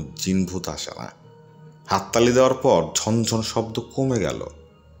ততদূর কোনো জিনভূত আসে না। হাততালি দেওয়ার পর ঝনঝন শব্দ কমে গেল,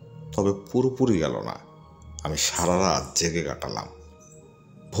 তবে পুরোপুরি গেল না। আমি সারা রাত জেগে কাটালাম।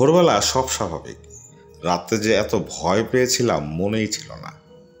 ভোরবেলা সব স্বাভাবিক। রাতে যে এত ভয় পেয়েছিলাম মনেই ছিল না।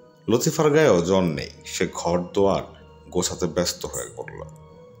 লতিফার গায়েও জ্বর নেই। সে ঘর দোয়ার গোছাতে ব্যস্ত হয়ে পড়ল।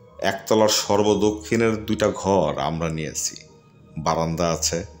 একতলার সর্বদক্ষিণের 2টা ঘর আমরা নিয়েছি। বারান্দা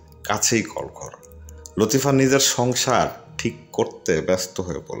আছে, কাছেই কলঘর। লতিফা নিজের সংসার ঠিক করতে ব্যস্ত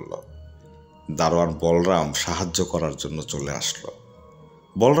হয়ে পড়ল। দারোয়ান বলরাম সাহায্য করার জন্য চলে আসলো।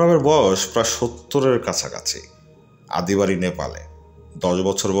 বলরামের বয়স প্রায় 70-এর কাছাকাছি। আদিবাড়ি নেপালে। 10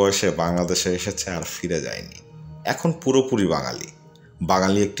 বছর বয়সে বাংলাদেশে এসেছে আর ফিরে যায়নি। এখন পুরোপুরি বাঙালি।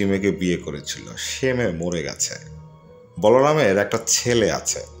 বাঙালি একটি মেয়েকে বিয়ে করেছিল, সে মেয়ে মরে গেছে। বলরামের একটা ছেলে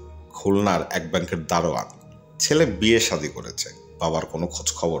আছে, খুলনার এক ব্যাংকের দারোয়ান। ছেলে বিয়ে শাদী করেছে, বাবার কোনো খোঁজ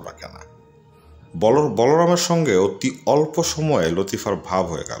খবর রাখে না। বলরামের সঙ্গে অতি অল্প সময়ে লতিফার ভাব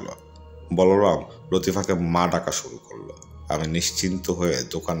হয়ে গেল। বলরাম লতিফাকে মা ডাকা শুরু করলো। আমি নিশ্চিন্ত হয়ে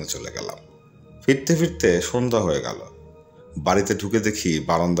দোকানে চলে গেলাম। ফিরতে ফিরতে সন্ধ্যা হয়ে গেল। বাড়িতে ঢুকে দেখি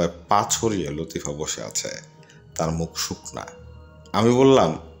বারান্দায় পা ছড়িয়ে লতিফা বসে আছে, তার মুখ শুকনা। আমি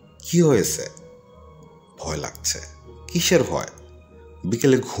বললাম, কি হয়েছে? ভয় লাগছে। কিসের ভয়?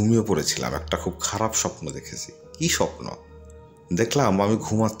 বিকেলে ঘুমিয়ে পড়েছিলাম, একটা খুব খারাপ স্বপ্ন দেখেছি। কি স্বপ্ন? দেখলাম আমি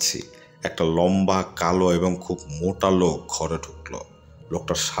ঘুমাচ্ছি, একটা লম্বা কালো এবং খুব মোটা লোক ঘরে ঢুকলো।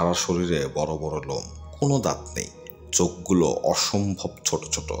 লোকটার সারা শরীরে বড় বড় লোম, কোনো দাঁত নেই, চোখগুলো অসম্ভব ছোট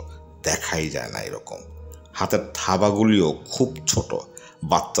ছোট, দেখাই যায় না এরকম। হাতের থাবাগুলিও খুব ছোট,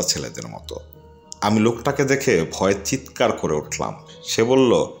 বাচ্চা ছেলেদের মতো। আমি লোকটাকে দেখে ভয়ে চিৎকার করে উঠলাম। সে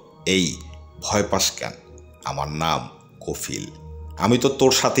বলল, এই ভয় পাস কেন? আমার নাম কফিল, আমি তো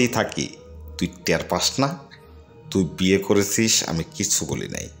তোর সাথেই থাকি, তুই টের পাস না? তুই বিয়ে করেছিস, আমি কিছু বলি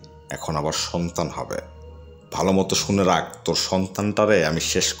নাই, এখন আবার সন্তান হবে। ভালো মতো শুনে রাখ, তোর সন্তানটারে আমি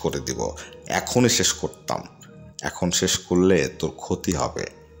শেষ করে দিব, এখনই শেষ করতাম। এখন শেষ করলে তোর ক্ষতি হবে,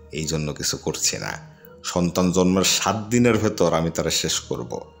 এই জন্য কিছু করছি না। সন্তান জন্মের 7 দিনের ভেতর আমি তারে শেষ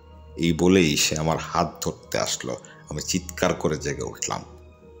করব। এই বলেই সে আমার হাত ধরতে আসলো। আমি চিৎকার করে জেগে উঠলাম।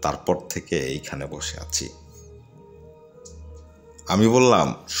 তারপর থেকে এইখানে বসে আছি। আমি বললাম,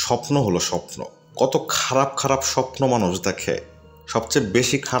 স্বপ্ন হলো স্বপ্ন, কত খারাপ খারাপ স্বপ্ন মানুষ দেখে। সবচেয়ে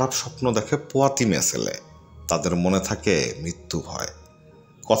বেশি খারাপ স্বপ্ন দেখে পোয়াতি মেয়ে ছেলে, তাদের মনে থাকে মৃত্যু ভয়।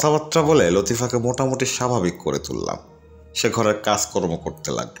 কথাবার্তা বলে লতিফাকে মোটামুটি স্বাভাবিক করে তুললাম। সে ঘরের কাজকর্ম করতে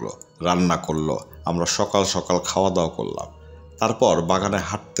লাগলো, রান্না করলো, আমরা সকাল সকাল খাওয়া দাওয়া করলাম। তারপর বাগানে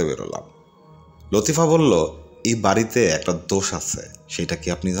হাঁটতে বেরোলাম। লতিফা বলল, এই বাড়িতে একটা দোষ আছে, সেটা কি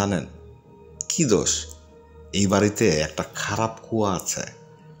আপনি জানেন? কি দোষ? এই বাড়িতে একটা খারাপ কুয়া আছে।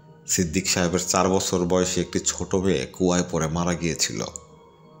 সিদ্দিক সাহেবের 4 বছর বয়সী একটি ছোট মেয়ে কুয়ায় পড়ে মারা গিয়েছিল।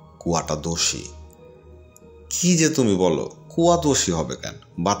 কুয়াটা দোষী। কি যে তুমি বলো, কুয়া দোষী হবে কেন?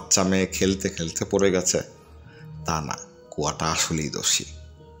 বাচ্চা মেয়ে খেলতে খেলতে পড়ে গেছে। তা না, কুয়াটা আসলেই দোষী।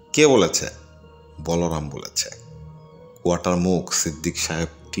 কে বলেছে? বলরাম বলেছে। কুয়াটার মুখ সিদ্দিক সাহেব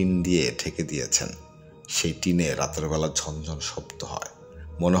টিন দিয়ে ঢেকে দিয়েছেন। সেই টিনে রাতের বেলা ঝনঝন শব্দ হয়,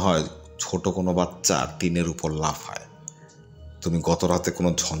 মনে হয় ছোট কোনো বাচ্চা টিনের উপর লাফায়। তুমি গত রাতে কোনো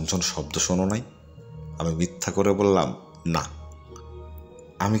ঝনঝন শব্দ শোনো নাই? আমি মিথ্যা করে বললাম, না।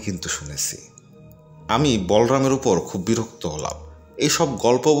 আমি কিন্তু শুনেছি। আমি বলরামের উপর খুব বিরক্ত হলাম। এইসব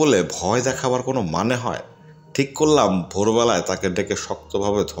গল্প বলে ভয় দেখাবার কোনো মানে হয়? ঠিক করলাম ভোরবেলায় তাকে ডেকে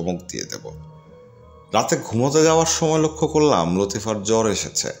শক্তভাবে ধমক দিয়ে দেব। রাতে ঘুমোতে যাওয়ার সময় লক্ষ্য করলাম লতিফার জ্বর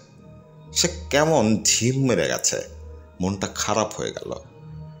এসেছে। সে কেমন ঝিম মেরে গেছে, মনটা খারাপ হয়ে গেল।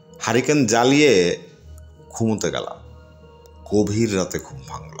 হারিকেন জ্বালিয়ে ঘুমোতে গেলাম। গভীর রাতে ঘুম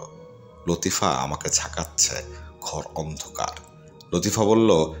ভাঙল। লতিফা আমাকে ঝাঁকাচ্ছে, ঘর অন্ধকার। লতিফা বলল,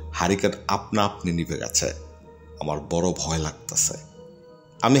 হারিকেন আপনা আপনি নিভে গেছে, আমার বড় ভয় লাগতেছে।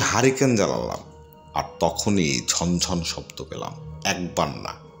 আমি হারিকেন জ্বালালাম, আর তখনই ঝনঝন শব্দ পেলাম। একবার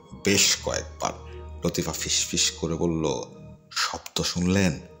না, বেশ কয়েকবার। লতিফা ফিসফিস করে বলল, শব্দ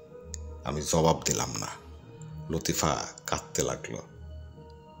শুনলেন? আমি জবাব দিলাম না। লতিফা কাঁদতে লাগলো।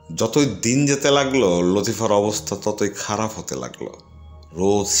 যতই দিন যেতে লাগলো লতিফার অবস্থা ততই খারাপ হতে লাগলো।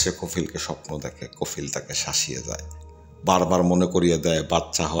 রোজ সে কফিলকে স্বপ্ন দেখে, কফিল তাকে শাসিয়ে যায়, বারবার মনে করিয়ে দেয়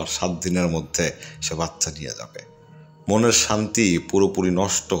বাচ্চা হওয়ার 7 দিনের মধ্যে সে বাচ্চা নিয়ে যাবে। মনের শান্তি পুরোপুরি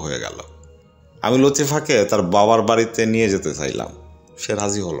নষ্ট হয়ে গেল। আমি লতিফাকে তার বাবার বাড়িতে নিয়ে যেতে চাইলাম, সে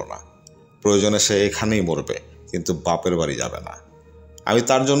রাজি হলো না। প্রয়োজনে সে এখানেই মরবে, কিন্তু বাপের বাড়ি যাবে না। আমি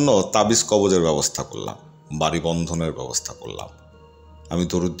তার জন্য তাবিজ কবজের ব্যবস্থা করলাম, বাড়ি বন্ধনের ব্যবস্থা করলাম। আমি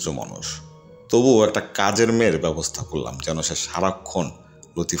দরিদ্র মানুষ, তবুও একটা কাজের মেয়ের ব্যবস্থা করলাম, যেন সে সারাক্ষণ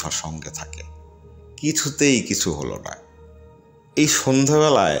লতিফার সঙ্গে থাকে। কিছুতেই কিছু হলো না। এই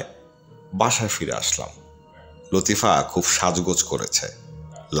সন্ধ্যাবেলায় বাসায় ফিরে আসলাম। লতিফা খুব সাজগোজ করেছে,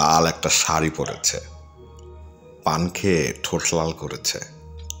 লাল একটা শাড়ি পরেছে, পান খেয়ে ঠোঁট লাল করেছে,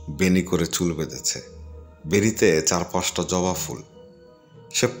 বেনি করে চুল বেঁধেছে, বেরিতে 4-5টা জবা ফুল।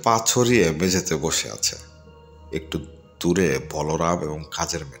 সে পা ছড়িয়ে মেঝেতে বসে আছে। একটু দূরে বলরাম এবং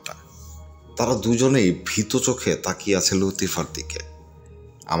কাজের মেয়েটা, তারা দুজনেই ভীত চোখে তাকিয়ে আছে লতিফার দিকে।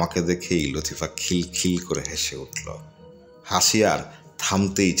 আমাকে দেখেই লতিফা খিলখিল করে হেসে উঠল। হাসি আর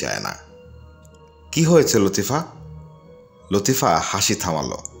থামতেই চায় না। কি হয়েছে লতিফা? লতিফা হাসি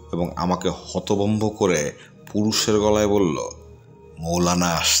থামালো এবং আমাকে হতভম্ব করে পুরুষের গলায় বলল, মৌলানা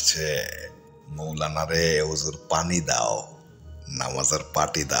আসছে, মৌলানা রে হুজুর পানি দাও, নামাজের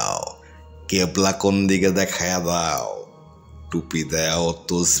পাটি দাও, কেবলা কোন দিকে দেখায়া দাও, টুপি দাও,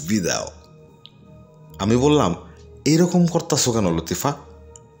 তসবি দাও। আমি বললাম, এইরকম করতাছো কেন লতিফা?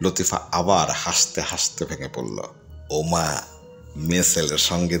 লতিফা আবার হাসতে হাসতে ভেঙে পড়ল। ও মা, মেয়ে ছেলের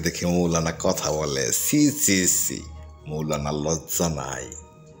সঙ্গে দেখে মৌলানা কথা বলে, সি সি সি, মৌলানা লজ্জা নাই।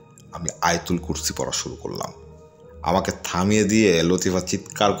 আমি আয়াতুল কুরসি পড়া শুরু করলাম। আমাকে থামিয়ে দিয়ে লতিফা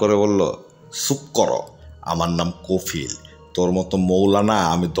চিৎকার করে বলল, চুপ করো, আমার নাম কফিল, তোর মতো মৌলানা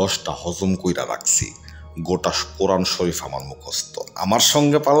আমি 10টা হজম কইরা রাখছি, গোটা কোরআন শরীফ আমার মুখস্থ। আমার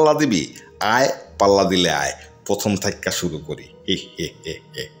সঙ্গে পাল্লা দিবি? আয়, পাল্লা দিলে আয়, প্রথম থাক্কা শুরু করি। হে হে হে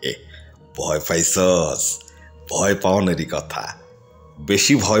হে হে। ভয় পাইছস? ভয় পাওয়ানেরই কথা,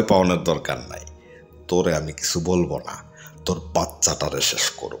 বেশি ভয় পাওয়ানোর দরকার নাই। তোরে আমি কিছু বলবো না, তোর বাচ্চাটারে শেষ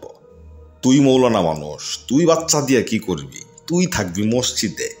করব। তুই মৌলানা মানুষ, তুই বাচ্চা দিয়ে কি করবি? তুই থাকবি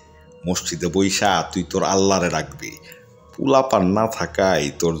মসজিদে, মসজিদে বইসা তুই তোর আল্লাহরে রাখবি। পুলাপান না থাকাই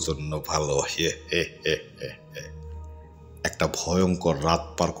তোর জন্য ভালো। হে হে হে হে হে। একটা ভয়ঙ্কর রাত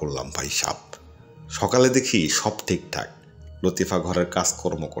পার করলাম ভাই সাপ। সকালে দেখি সব ঠিকঠাক, লতিফা ঘরের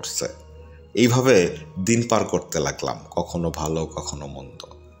কাজকর্ম করছে। এইভাবে দিন পার করতে লাগলাম, কখনো ভালো কখনো মন্দ।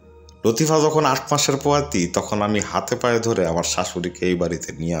 লতিফা যখন 8 মাসের পোয়াতি, তখন আমি হাতে পায়ে ধরে আমার শাশুড়িকে এই বাড়িতে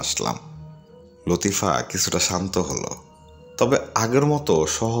নিয়ে আসলাম। লতিফা কিছুটা শান্ত হলো, তবে আগের মতো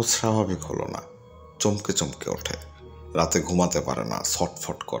সহজ স্বাভাবিক হলো না। চমকে চমকে ওঠে, রাতে ঘুমাতে পারে না,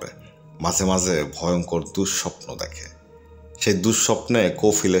 ছটফট করে, মাঝে মাঝে ভয়ঙ্কর দুঃস্বপ্ন দেখে। সেই দুঃস্বপ্নে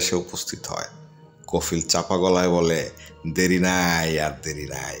কফিল এসে উপস্থিত হয়। কফিল চাপা গলায় বলে, দেরি নাই আর দেরি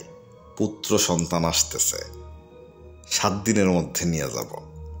নাই, পুত্র সন্তান আসতেছে, 7 দিনের মধ্যে নিয়ে যাব,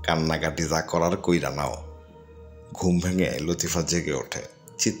 কান্নাকাটি যা করার কইরা নাও। ঘুম ভেঙে লতিফা জেগে ওঠে,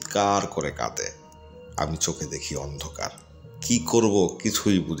 চিৎকার করে কাঁদে। আমি চোখে দেখি অন্ধকার, কি করব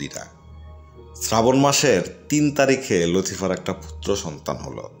কিছুই বুঝি না। শ্রাবণ মাসের 3 তারিখে লতিফার একটা পুত্র সন্তান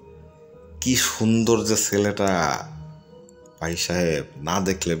হলো। কি সুন্দর যে ছেলেটা ভাই সাহেব, না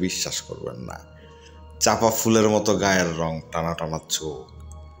দেখলে বিশ্বাস করবেন না। চাপা ফুলের মতো গায়ের রং, টানা টানা চোখ।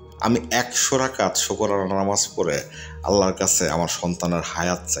 আমি 100 রাকাত শুকরানা নামাজ পড়ে আল্লাহর কাছে আমার সন্তানের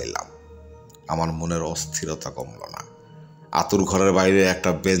হায়াত চাইলাম। আমার মনের অস্থিরতা কমল না। আতুর ঘরের বাইরে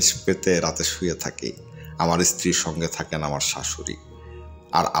একটা বেঞ্চ পেতে রাতে শুয়ে থাকি। আমার স্ত্রীর সঙ্গে থাকেন আমার শাশুড়ি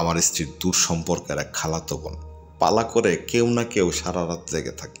আর আমার স্ত্রীর দূর সম্পর্কের এক খালাতো বোন। পালা করে কেউ না কেউ সারা রাত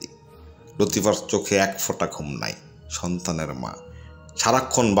জেগে থাকি। লতিফার চোখে 1 ফোঁটা ঘুম নাই। সন্তানের মা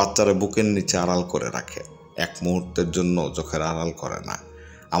সারাক্ষণ বাচ্চারে বুকের নিচে আড়াল করে রাখে, এক মুহূর্তের জন্য চোখের আড়াল করে না।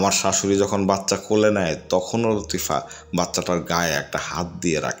 আমার শাশুড়ি যখন বাচ্চা কোলে নেয়, তখনও লতিফা বাচ্চাটার গায়ে একটা হাত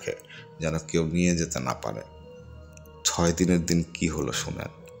দিয়ে রাখে, যেন কেউ নিয়ে যেতে না পারে। 6 দিনের দিন কি হলো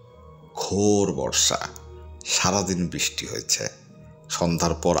শুনেন। ঘোর বর্ষা, সারাদিন বৃষ্টি হয়েছে।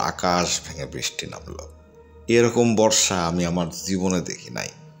 সন্ধ্যার পর আকাশ ভেঙে বৃষ্টি নামলো। এরকম বর্ষা আমি আমার জীবনে দেখি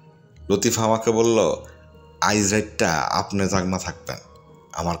নাই। লতিফা আমাকে বলল, আইজ রাতটা আপনি জাগনা থাকবেন,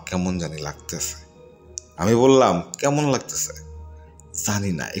 আমার কেমন জানি লাগতেছে। আমি বললাম, কেমন লাগতেছে?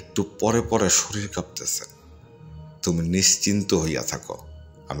 জানি না, একটু পরে পরে শরীর কাঁপতেছে। তুমি নিশ্চিন্ত হইয়া থাকো,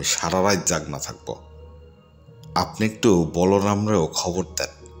 আমি সারা রাত জাগনা থাকবো। আপনি একটু বলরামরেও খবর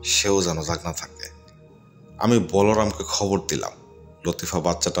দেন, সেও যেন জাগনা থাকে। আমি বলরামকে খবর দিলাম। লতিফা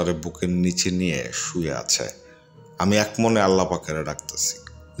বাচ্চাটারে বুকের নিচে নিয়ে শুয়ে আছে। আমি এক মনে আল্লাহ পাকেরে ডাকতেছি।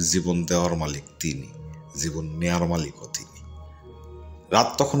 জীবন দেওয়ার মালিক তিনি, জীবন নেয়ার মালিকও তিনি। রাত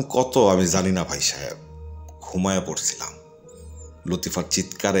তখন কত আমি জানি না ভাই সাহেব, ঘুমায় পড়ছিলাম। লতিফার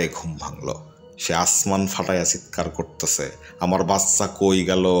চিৎকারে ঘুম ভাঙল। সে আসমান ফাটাইয়া চিৎকার করতেছে, আমার বাচ্চা কই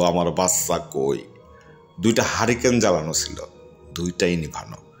গেল, আমার বাচ্চা কই। 2টা হারিকেন জ্বালানো ছিল, 2টাই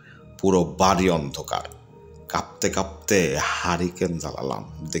নিভানো। পুরো বাড়ি অন্ধকার। কাঁপতে কাঁপতে হারিকেন জ্বালালাম,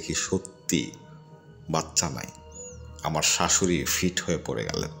 দেখি সত্যি বাচ্চা নাই। আমার শাশুড়ি ফিট হয়ে পড়ে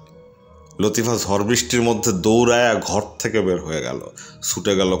গেলেন। লতিফা ঝড় বৃষ্টির মধ্যে দৌড়ায়া ঘর থেকে বের হয়ে গেল,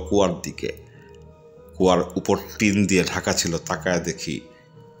 ছুটে গেল কুয়ার দিকে। কুয়ার উপর টিন দিয়ে ঢাকা ছিল, তাকায় দেখি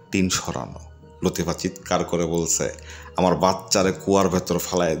টিন সরানো। লতিফা চিৎকার করে বলছে, আমার বাচ্চারে কুয়ার ভেতর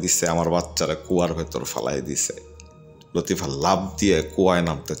ফালাই দিছে, আমার বাচ্চারে কুয়ার ভেতর ফালাই দিছে। লতিফা লাফ দিয়ে কুয়ায়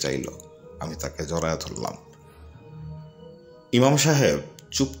নামতে চাইল, আমি তাকে জড়ায় ধরলাম। ইমাম সাহেব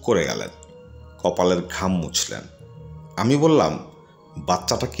চুপ করে গেলেন, কপালের ঘাম মুছলেন। আমি বললাম,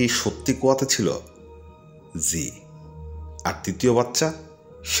 বাচ্চাটা কি সত্যি কুয়াতে ছিল? জি। আর দ্বিতীয় বাচ্চা,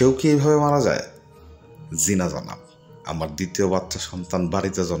 সেও কি এইভাবে মারা যায়? জি না জনাব, আমার দ্বিতীয় বাচ্চা সন্তান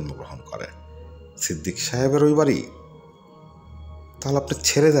বাড়িতে জন্মগ্রহণ করে। সিদ্দিক সাহেবের ওই বাড়ি? তাহলে আপনি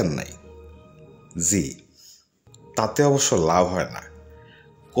ছেড়ে দেন নাই? জি। তাতে অবশ্য লাভ হয় না,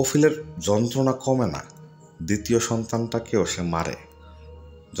 কফিলের যন্ত্রণা কমে না। দ্বিতীয় সন্তানটাকেও সে মারে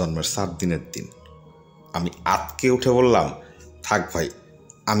জন্মের 7 দিনের দিন। আমি আতকে উঠে বললাম, থাক ভাই,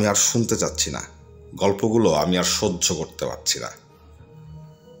 আমি আর শুনতে চাচ্ছি না, গল্পগুলো আমি আর সহ্য করতে পারছি না।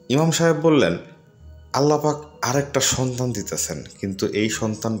 ইমাম সাহেব বললেন, আল্লাহ পাক আরেকটা সন্তান দিতেছেন, কিন্তু এই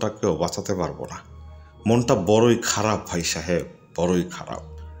সন্তানটাকেও বাঁচাতে পারবো না। মনটা বড়ই খারাপ ভাই সাহেব, বড়ই খারাপ।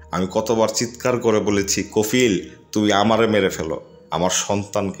 আমি কতবার চিৎকার করে বলেছি, কফিল তুমি আমারে মেরে ফেলো, আমার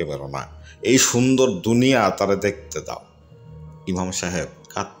সন্তানকে মেরো না, এই সুন্দর দুনিয়া তারে দেখতে দাও। ইমাম সাহেব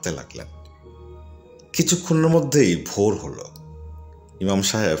কাঁদতে লাগলেন। কিছুক্ষণের মধ্যেই ভোর হলো। ইমাম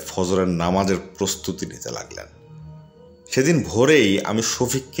সাহেব ফজরের নামাজের প্রস্তুতি নিতে লাগলেন। সেদিন ভোরেই আমি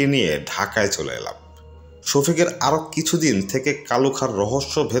শফিককে নিয়ে ঢাকায় চলে এলাম। শফিকের আরও কিছুদিন থেকে কালুখার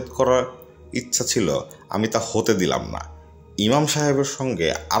রহস্য ভেদ করার ইচ্ছা ছিল, আমি তা হতে দিলাম না। ইমাম সাহেবের সঙ্গে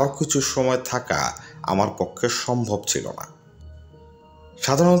আরও কিছু সময় থাকা আমার পক্ষে সম্ভব ছিল না।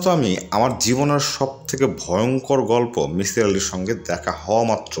 সাধারণত আমি আমার জীবনের সব থেকে ভয়ঙ্কর গল্প মিসির আলির সঙ্গে দেখা হওয়া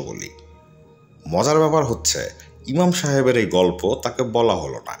মাত্র বলি। মজার ব্যাপার হচ্ছে, ইমাম সাহেবের এই গল্প তাকে বলা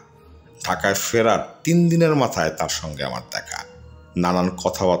হলো না। ঢাকায় ফেরার 3 দিনের মাথায় তার সঙ্গে আমার দেখা। নানান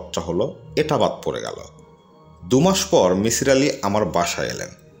কথাবার্তা হলো, এটা বাদ পড়ে গেল। 2 মাস পর মিসির আলি আমার বাসায়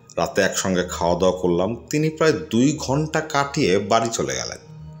এলেন। রাতে একসঙ্গে খাওয়া দাওয়া করলাম। তিনি প্রায় 2 ঘন্টা কাটিয়ে বাড়ি চলে গেলেন।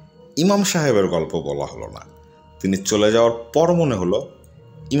 ইমাম সাহেবের গল্প বলা হলো না। তিনি চলে যাওয়ার পর মনে হলো,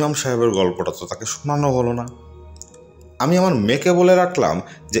 ইমাম সাহেবের গল্পটা তো তাকে শোনানো হলো না। আমি আমার মেয়েকে বলে রাখলাম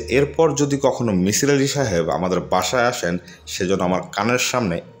যে এরপর যদি কখনো মিসির আলি সাহেব আমাদের বাসায় আসেন, সেজন্য আমার কানের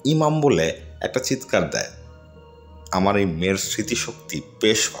সামনে ইমাম বলে একটা চিৎকার দেয়। আমার এই মেয়ের স্মৃতিশক্তি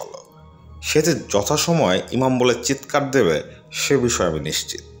বেশ ভালো। সে যে যথাসময় ইমাম বলে চিৎকার দেবে সে বিষয়ে আমি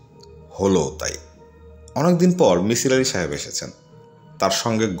নিশ্চিত। হলো তাই। অনেকদিন পর মিসির আলি সাহেব এসেছেন। তার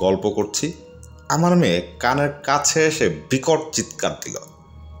সঙ্গে গল্প করছি। আমার মেয়ে কানের কাছে এসে বিকট চিৎকার দিল।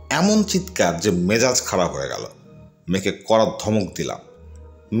 এমন চিৎকার যে মেজাজ খারাপ হয়ে গেল। মেয়েকে কড়া ধমক দিলাম।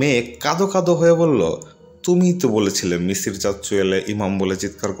 মেয়ে কাঁদো কাঁদো হয়ে বলল, তুমিই তো বলেছিলে মিসির চাচ্চু এলে ইমাম বলে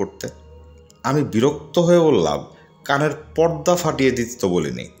চিৎকার করতে। আমি বিরক্ত হয়ে বললাম, কানের পর্দা ফাটিয়ে দিতে তো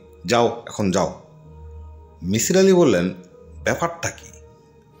বলিনি, যাও এখন যাও। মিসির আলি বললেন, ব্যাপারটা কি?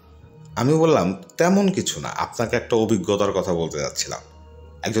 আমি বললাম, তেমন কিছু না, আপনাকে একটা অভিজ্ঞতার কথা বলতে যাচ্ছিলাম।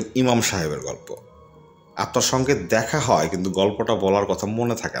 একজন ইমাম সাহেবের গল্প। আপনার সঙ্গে দেখা হয় কিন্তু গল্পটা বলার কথা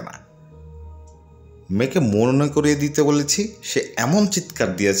মনে থাকে না। মেয়েকে মনে করিয়ে দিতে বলেছি, সে এমন চিৎকার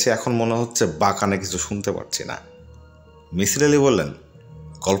দিয়েছে এখন মনে হচ্ছে বাকানে কিছু শুনতে পাচ্ছি না। মিসির আলি বললেন,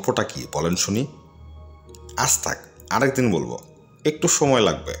 গল্পটা কি বলেন শুনি। আজ থাক, আরেকদিন বলবো, একটু সময়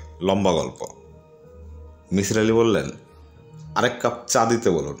লাগবে, লম্বা গল্প। মিসির আলি বললেন, আরেক কাপ চা দিতে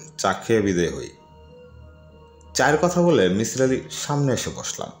বলুন, চা খেয়ে বিদায় হই। চায়ের কথা বলে মিসির আলির সামনে এসে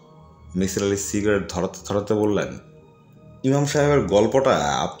বসলাম। মিসির আলি সিগারেট ধরাতে ধরাতে বললেন, ইমাম সাহেবের গল্পটা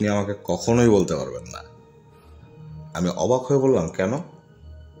আপনি আমাকে কখনোই বলতে পারবেন না। আমি অবাক হয়ে বললাম, কেন?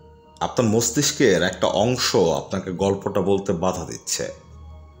 আপনার মস্তিষ্কের একটা অংশ আপনাকে গল্পটা বলতে বাধা দিচ্ছে,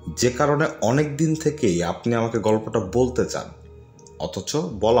 যে কারণে অনেক দিন থেকেই আপনি আমাকে গল্পটা বলতে চান, অথচ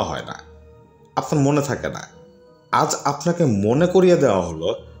বলা হয় না, আপনার মনে থাকে না। আজ আপনাকে মনে করিয়ে দেওয়া হলো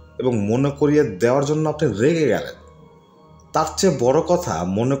এবং মনে করিয়ে দেওয়ার জন্য আপনি রেগে গেলেন। তার চেয়ে বড় কথা,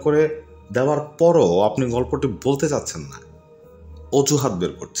 মনে করে দেওয়ার পরও আপনি গল্পটি বলতে চাচ্ছেন না, অজুহাত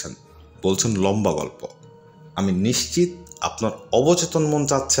বের করছেন, বলছেন লম্বা গল্প। আমি নিশ্চিত আপনার অবচেতন মন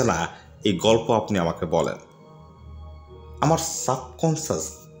চাচ্ছে না এই গল্প আপনি আমাকে বলেন। আমার সাবকনসিয়াস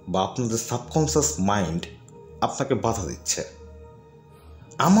বা আপনাদের সাবকনসিয়াস মাইন্ড আপনাকে বাধা দিচ্ছে।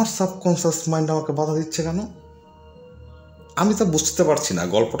 আমার সাবকনসিয়াস মাইন্ড আমাকে বাধা দিচ্ছে কেন? আমি তা বুঝতে পারছি না,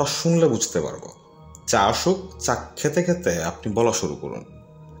 গল্পটা শুনলে বুঝতে পারবো। চা আসুক, চা খেতে খেতে আপনি বলা শুরু করুন।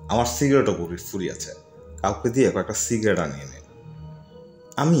 আমার সিগারেটও ফুরিয়েছে, কাউকে দিয়ে কয়েকটা সিগারেট আনিয়ে নিন।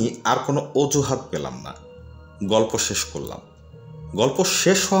 আমি আর কোনো অজুহাত পেলাম না, গল্প শেষ করলাম। গল্প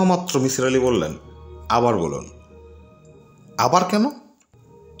শেষ হওয়া মাত্র মিসির আলি বললেন, আবার বলুন। আবার কেন?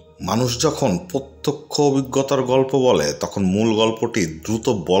 মানুষ যখন প্রত্যক্ষ অভিজ্ঞতার গল্প বলে তখন মূল গল্পটি দ্রুত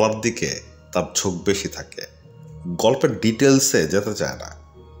বলার দিকে তার ঝোঁক বেশি থাকে, গল্পের ডিটেলসে যেতে চায় না।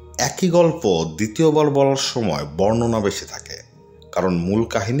 একই গল্প দ্বিতীয়বার বলার সময় বর্ণনা বেশি থাকে, কারণ মূল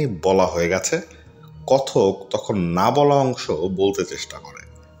কাহিনী বলা হয়ে গেছে। কথক তখন না বলা অংশ বলতে চেষ্টা করে।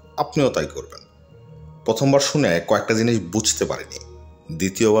 আপনিও তাই করবেন। প্রথমবার শুনে কয়েকটা জিনিস বুঝতে পারিনি,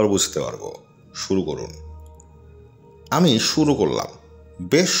 দ্বিতীয়বার বুঝতে পারবো। শুরু করুন। আমি শুরু করলাম,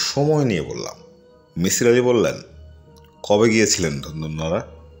 বেশ সময় নিয়ে বললাম। মিসির আলি বললেন, কবে গিয়েছিলেন ধুন্দুলনারা?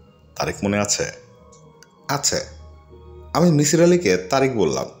 তারিখ মনে আছে? আছে। আমি মিসির আলিকে তারিখ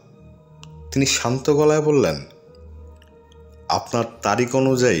বললাম। তিনি শান্ত গলায় বললেন, আপনার তারিখ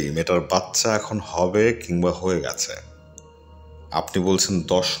অনুযায়ী মেয়েটার বাচ্চা এখন হবে কিংবা হয়ে গেছে। আপনি বলছেন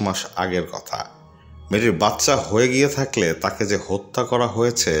 10 মাস আগের কথা। মেয়েটির বাচ্চা হয়ে গিয়ে থাকলে তাকে যে হত্যা করা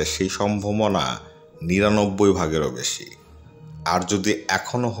হয়েছে সেই সম্ভাবনা 99 ভাগেরও বেশি। আর যদি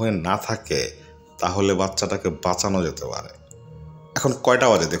এখনো হয়ে না থাকে তাহলে বাচ্চাটাকে বাঁচানো যেতে পারে। এখন কয়টা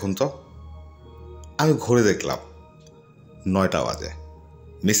বাজে দেখুন তো? আমি ঘুরে দেখলাম 9টা বাজে।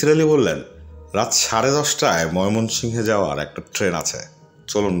 মিসির আলি বললেন, রাত 10:30টায় ময়মনসিংহে যাওয়ার একটা ট্রেন আছে,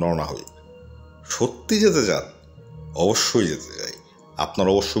 চলুন রওনা হই। সত্যি যেতে চান? অবশ্যই যেতে চাই। আপনার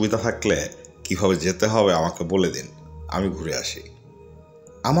অসুবিধা থাকলে কিভাবে যেতে হবে আমাকে বলে দিন, আমি ঘুরে আসি।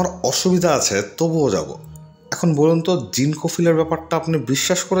 আমার অসুবিধা আছে, তবুও যাব। এখন বলুন তো, জিন কফিলের ব্যাপারটা আপনি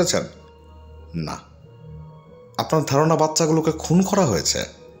বিশ্বাস করেছেন? না। আপনার ধারণা বাচ্চাগুলোকে খুন করা হয়েছে?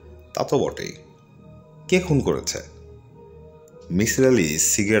 তা তো বটেই। কে খুন করেছে? মিসির আলি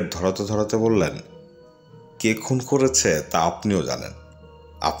সিগারেট ধরাতে ধরাতে বললেন, কে খুন করেছে তা আপনিও জানেন,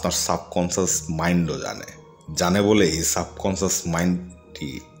 আপনার সাবকনসিয়াস মাইন্ডও জানে বলেই সাবকনসিয়াস মাইন্ডটি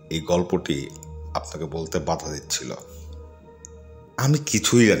এই গল্পটি আপনাকে বলতে বাধা দিচ্ছিল। আমি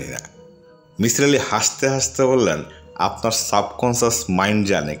কিছুই জানি না। মিসির আলি হাসতে হাসতে বললেন, আপনার সাবকনসিয়াস মাইন্ড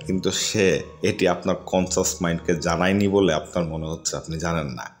জানে, কিন্তু সে এটি আপনার কনসিয়াস মাইন্ডকে জানায়নি বলে আপনার মনে হচ্ছে আপনি জানেন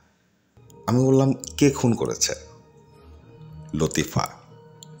না। আমি বললাম, কে খুন করেছে? লতিফা।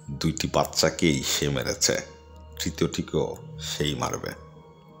 2টি বাচ্চাকেই সে মেরেছে, তৃতীয়টিকেও সেই মারবে।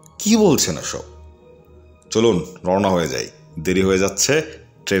 কি বলছেন এসব? চলুন রওনা হয়ে যাই, দেরি হয়ে যাচ্ছে,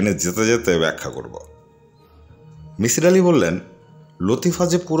 ট্রেনে যেতে যেতে ব্যাখ্যা করব। মিসির আলি বললেন, লতিফা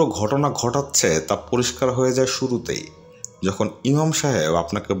যে পুরো ঘটনা ঘটাচ্ছে তা পরিষ্কার হয়ে যায় শুরুতেই, যখন ইমাম সাহেব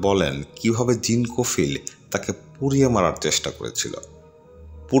আপনাকে বলেন কিভাবে জিন কফিল তাকে পুড়িয়ে মারার চেষ্টা করেছিল।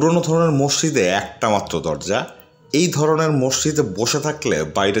 পুরনো ধরনের মসজিদে একটা মাত্র দরজা, এই ধরনের মসজিদে বসে থাকলে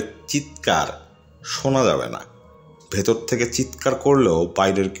বাইরের চিৎকার শোনা যাবে না, ভেতর থেকে চিৎকার করলেও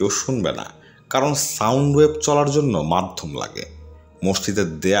বাইরের কেউ শুনবে না, কারণ সাউন্ড ওয়েভ চলার জন্য মাধ্যম লাগে। মসজিদের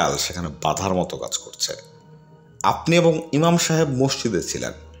দেয়াল সেখানে বাধার মতো কাজ করছে। আপনি এবং ইমাম সাহেব মসজিদে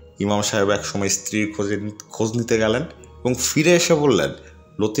ছিলেন। ইমাম সাহেব একসময় স্ত্রীর খোঁজ নিতে গেলেন এবং ফিরে এসে বললেন,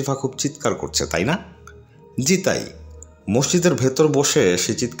 লতিফা খুব চিৎকার করছে, তাই না? জি তাই। মসজিদের ভেতর বসে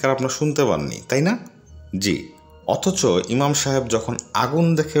সে চিৎকার আপনার শুনতে পাননি, তাই না? জি। অথচ ইমাম সাহেব যখন আগুন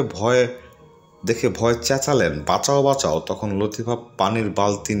দেখে ভয় চেঁচালেন, বাঁচাও বাঁচাও, তখন লতিফা পানির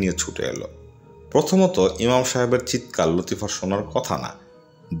বালতি নিয়ে ছুটে এলো। প্রথমত, ইমাম সাহেবের চিৎকার লতিফার শোনার কথা না।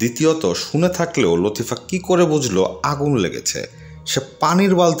 দ্বিতীয়ত, শুনে থাকলেও লতিফা কি করে বুঝলো আগুন লেগেছে? সে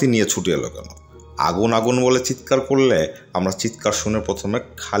পানির বালতি নিয়ে ছুটে এলো কেন? আগুন আগুন বলে চিৎকার করলে আমরা চিৎকার শুনে প্রথমে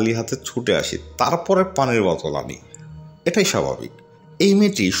খালি হাতে ছুটে আসি, তারপরে পানির বোতল আনি, এটাই স্বাভাবিক। এই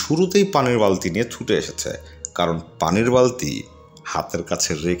মেয়েটি শুরুতেই পানির বালতি নিয়ে ছুটে এসেছে, কারণ পানির বালতি হাতের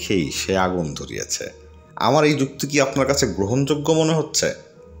কাছে রেখেই সে আগুন ধরিয়েছে। আমার এই যুক্তি কি আপনার কাছে গ্রহণযোগ্য মনে হচ্ছে?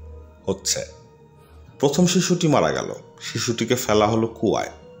 প্রথম শিশুটি মারা গেল, শিশুটিকে ফেলা হলো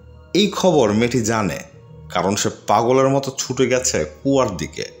কুয়ায়। এই খবর মেয়েটি জানে, কারণ সে পাগলের মতো ছুটে গেছে কুয়ার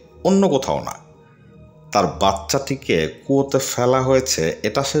দিকে, অন্য কোথাও না। তার বাচ্চাটিকে কুয়োতে ফেলা হয়েছে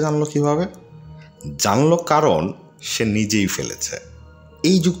এটা সে জানলো কিভাবে? জানলো কারণ সে নিজেই ফেলেছে।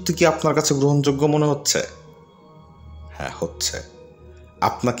 এই যুক্তি কি আপনার কাছে গ্রহণযোগ্য মনে হচ্ছে? হ্যাঁ, হচ্ছে।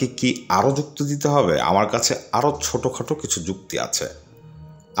 আপনাকে কি আরও যুক্তি দিতে হবে? আমার কাছে আরও ছোটোখাটো কিছু যুক্তি আছে।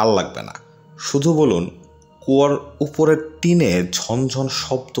 আর লাগবে না, শুধু বলুন, কুয়ার উপরের টিনে ঝনঝন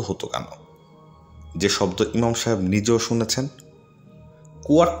শব্দ হতো কেন? যে শব্দ ইমাম সাহেব নিজেও শুনেছেন।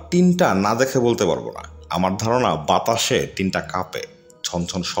 কুয়ার টিনটা না দেখে বলতে পারবো না, আমার ধারণা বাতাসে টিনটা কাঁপে,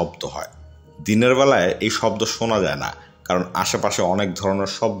 ঝনঝন শব্দ হয়। দিনের বেলায় এই শব্দ শোনা যায় না, কারণ আশেপাশে অনেক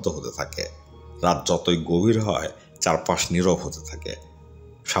ধরনের শব্দ হতে থাকে। রাত যতই গভীর হয় চারপাশ নীরব হতে থাকে,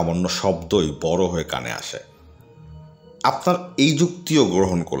 সামান্য শব্দই বড় হয়ে কানে আসে। আপনার এই যুক্তিও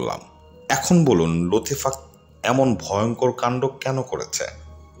গ্রহণ করলাম। এখন বলুন, লতিফা এমন ভয়ঙ্কর কাণ্ড কেন করেছে?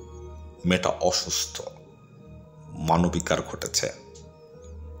 মেয়েটা অসুস্থ, মানবিকার ঘটেছে।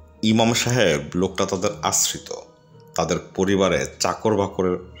 ইমাম সাহেব লোকটা তাদের আশ্রিত, তাদের পরিবারে চাকর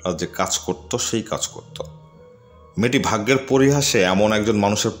বাকরেরা যে কাজ করত সেই কাজ করত। মেয়েটি ভাগ্যের পরিহাসে এমন একজন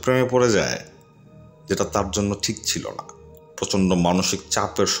মানুষের প্রেমে পড়ে যায় যেটা তার জন্য ঠিক ছিল না। প্রচণ্ড মানসিক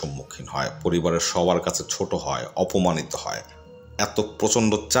চাপের সম্মুখীন হয়, পরিবারের সবার কাছে ছোট হয়, অপমানিত হয়। এত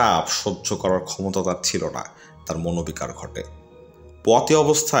প্রচণ্ড চাপ সহ্য করার ক্ষমতা তার ছিল না, তার মনোবিকার ঘটে। পতি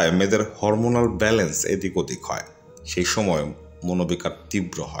অবস্থায় মেয়েদের হরমোনাল ব্যালেন্স এদিক ওদিক হয়, সেই সময় মনোবিকার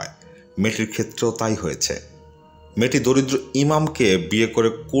তীব্র হয়। মেয়েটির ক্ষেত্রেও তাই হয়েছে। মেয়েটি দরিদ্র ইমামকে বিয়ে করে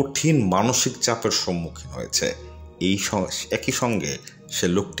কঠিন মানসিক চাপের সম্মুখীন হয়েছে। একই সঙ্গে সে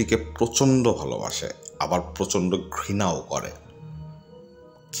লোকটিকে প্রচণ্ড ভালোবাসে, আবার প্রচণ্ড ঘৃণাও করে।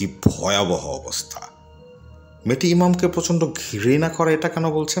 কি ভয়াবহ অবস্থা! মেয়েটি ইমামকে প্রচণ্ড ঘৃণা করে, এটা কেন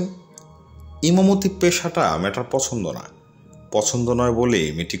বলছেন? ইমামতি পেশাটা মেয়েটার পছন্দ না। পছন্দ নয় বলেই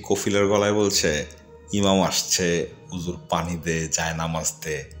মেয়েটি কফিলের গলায় বলছে, ইমাম আসছে, হুজুর পানি দে, যায় নামাজ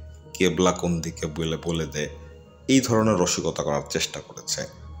দে, কেবলা কোন দিকে বলে দে, এই ধরনের রসিকতা করার চেষ্টা করেছে।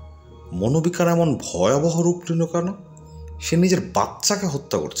 মনোবিকার এমন ভয়াবহ রূপ নিল কেন? সে নিজের বাচ্চাকে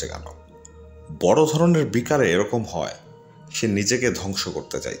হত্যা করছে কেন? বড় ধরনের বিকারে এরকম হয়, সে নিজেকে ধ্বংস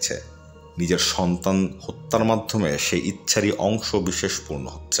করতে চাইছে। নিজের সন্তান হত্যার মাধ্যমে সেই ইচ্ছারই অংশ বিশেষ পূর্ণ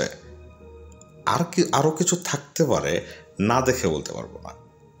হচ্ছে। আরও কিছু থাকতে পারে, না দেখে বলতে পারবো না।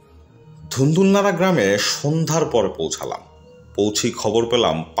 ধুন্দুলনাড়া গ্রামে সন্ধ্যার পরে পৌঁছালাম। পৌঁছেই খবর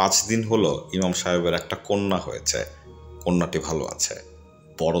পেলাম 5 দিন হলো ইমাম সাহেবের একটা কন্যা হয়েছে। কন্যাটি ভালো আছে।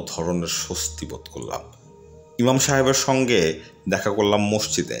 বড় ধরনের স্বস্তি বোধ করলাম। ইমাম সাহেবের সঙ্গে দেখা করলাম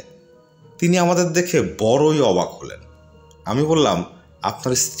মসজিদে। তিনি আমাদের দেখে বড়ই অবাক হলেন। আমি বললাম,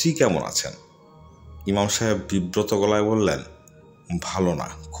 আপনার স্ত্রী কেমন আছেন? ইমাম সাহেব বিব্রত গলায় বললেন, ভালো না,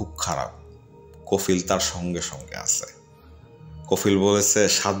 খুব খারাপ। কফিল তার সঙ্গে সঙ্গে আছে। কফিল বলেছে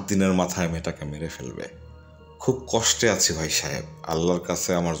 7 দিনের মাথায় মেয়েটাকে মেরে ফেলবে। খুব কষ্টে আছি ভাই সাহেব, আল্লাহর কাছে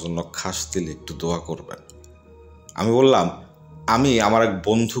আমার জন্য খাস দিলে একটু দোয়া করবেন। আমি বললাম, আমি আমার এক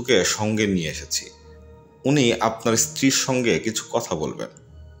বন্ধুকে সঙ্গে নিয়ে এসেছি, উনি আপনার স্ত্রীর সঙ্গে কিছু কথা বলবেন।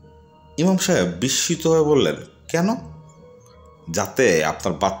 ইমাম সাহেব বিস্মিত হয়ে বললেন, কেন? যাতে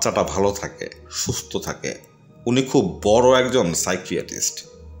আপনার বাচ্চাটা ভালো থাকে, সুস্থ থাকে। উনি খুব বড় একজন সাইকিয়াট্রিস্ট,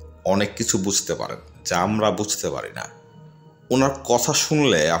 অনেক কিছু বুঝতে পারেন যা আমরা বুঝতে পারি না। ওনার কথা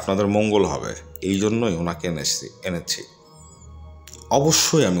শুনলে আপনাদের মঙ্গল হবে, এই জন্যই ওনাকে এনেছি।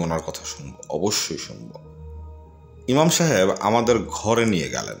 অবশ্যই আমি ওনার কথা শুনব, অবশ্যই শুনব। ইমাম সাহেব আমাদের ঘরে নিয়ে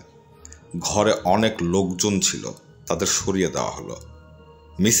গেলেন। ঘরে অনেক লোকজন ছিল, তাদের সরিয়ে দেওয়া হলো।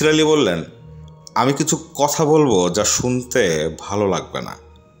 মিসির আলী বললেন, আমি কিছু কথা বলবো যা শুনতে ভালো লাগবে না,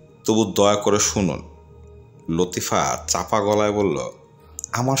 তবু দয়া করে শুনুন। লতিফা চাপা গলায় বলল,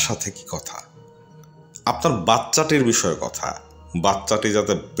 আমার সাথে কি কথা? আপনার বাচ্চাটির বিষয়ে কথা। বাচ্চাটি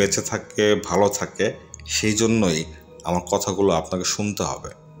যাতে বেঁচে থাকে, ভালো থাকে, সেই জন্যই আমার কথাগুলো আপনাকে শুনতে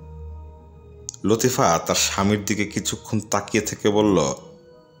হবে। লতিফা তার স্বামীর দিকে কিছুক্ষণ তাকিয়ে থেকে বলল,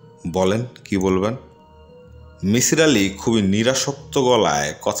 বলেন, কি বলবেন? মিসির আলী খুবই নিরাসক্ত গলায়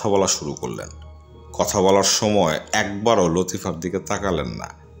কথা বলা শুরু করলেন। কথা বলার সময় একবারও লতিফার দিকে তাকালেন না।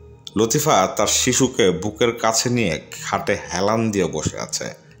 লতিফা তার শিশুকে বুকের কাছে নিয়ে খাটে হেলান দিয়ে বসে আছে।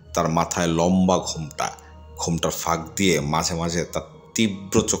 তার মাথায় লম্বা ঘোমটা, ঘোমটার ফাঁক দিয়ে মাঝে মাঝে তার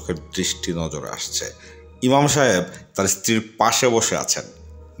তীব্র চোখের দৃষ্টি নজরে আসছে। ইমাম সাহেব তার স্ত্রীর পাশে বসে আছেন।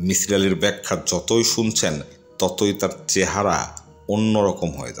 মিসির আলীর ব্যাখ্যা যতই শুনছেন ততই তার চেহারা অন্যরকম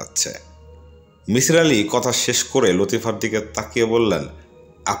হয়ে যাচ্ছে। মিসির আলী কথা শেষ করে লতিফার দিকে তাকিয়ে বললেন,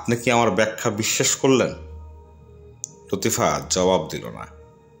 আপনি কি আমার ব্যাখ্যা বিশ্বাস করলেন? লতিফা জবাব দিল না,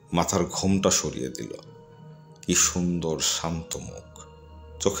 মাথার ঘোমটা সরিয়ে দিল। কি সুন্দর শান্ত মুখ,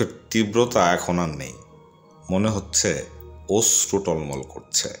 চোখের তীব্রতা এখন আর নেই, মনে হচ্ছে অশ্রু টলমল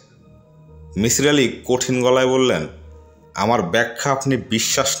করছে। মিসির আলী কঠিন গলায় বললেন, আমার ব্যাখ্যা আপনি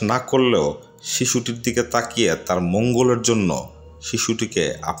বিশ্বাস না করলেও শিশুটির দিকে তাকিয়ে তার মঙ্গলের জন্য শিশুটিকে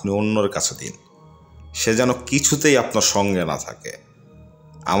আপনি অন্যের কাছে দিন। সে যেন কিছুতেই আপনার সঙ্গে না থাকে।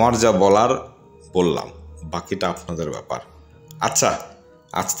 আমার যা বলার বললাম, বাকিটা আপনাদের ব্যাপার। আচ্ছা,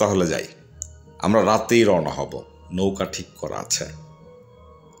 আজ তাহলে যাই, আমরা রাতেই রওনা হব, নৌকা ঠিক করা আছে।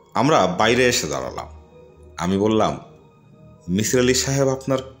 আমরা বাইরে এসে দাঁড়ালাম। আমি বললাম, মিসির আলী সাহেব,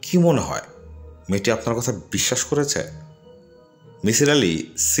 আপনার কি মনে হয় মেয়েটি আপনার কথা বিশ্বাস করেছে? মিসির আলী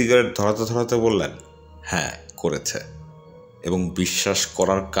সিগারেট ধরাতে ধরাতে বললেন, হ্যাঁ করেছে, এবং বিশ্বাস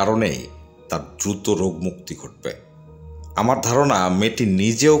করার কারণেই তার দ্রুত রোগ মুক্তি ঘটবে। আমার ধারণা মেয়েটি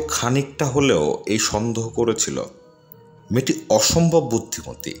নিজেও খানিকটা হলেও এই সন্দেহ করেছিল। মেয়েটি অসম্ভব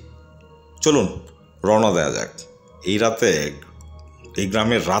বুদ্ধিমতী। চলুন রওনা দেওয়া যাক, এই রাতে এই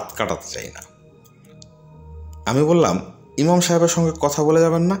গ্রামে রাত কাটাতে চাই না। আমি বললাম, ইমাম সাহেবের সঙ্গে কথা বলে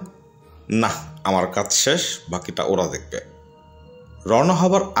যাবেন না? না, আমার কাজ শেষ, বাকিটা ওরা দেখবে। রওনা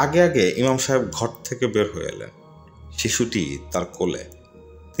হবার আগে আগে ইমাম সাহেব ঘর থেকে বের হয়ে এলেন, শিশুটি তার কোলে।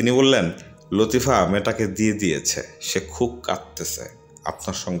 তিনি বললেন, লতিফা মেয়েটাকে দিয়ে দিয়েছে, সে খুব কাঁদতেছে,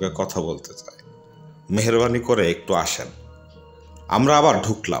 আপনার সঙ্গে কথা বলতে চায়, মেহরবানি করে একটু আসেন। আমরা আবার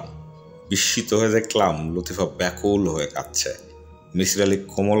ঢুকলাম। বিস্মিত হয়ে দেখলাম লতিফা ব্যাকুল হয়ে কাঁদছে। মিসির আলী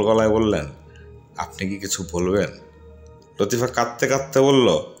কোমল গলায় বললেন, আপনি কি কিছু বলবেন? লতিফা কাঁদতে কাঁদতে বলল,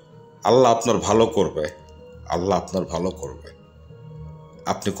 আল্লাহ আপনার ভালো করবে, আল্লাহ আপনার ভালো করবে।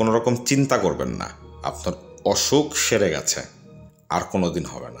 আপনি কোনো রকম চিন্তা করবেন না, আপনার অসুখ সেরে গেছে, আর কোনো দিন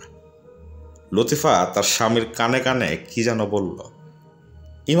হবে না। লতিফা তার স্বামীর কানে কানে কি যেন বলল।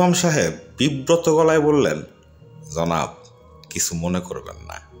 ইমাম সাহেব বিব্রত গলায় বললেন, জনাব, কিছু মনে করবেন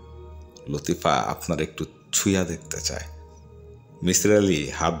না, লতিফা আপনার একটু ছুঁয়া দেখতে চায়। মিসির আলী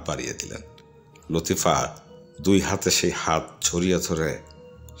হাত বাড়িয়ে দিলেন। লতিফা 2 হাতে সেই হাত ছড়িয়ে ধরে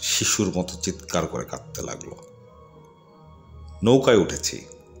শিশুর মতো চিৎকার করে কাঁদতে লাগলো। নৌকায় উঠেছি।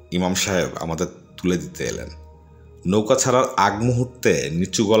 ইমাম সাহেব আমাদের তুলে দিতে এলেন। নৌকা ছাড়ার আগ মুহূর্তে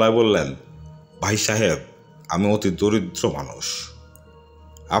নিচু গলায় বললেন, ভাই সাহেব, আমি অতি দরিদ্র মানুষ,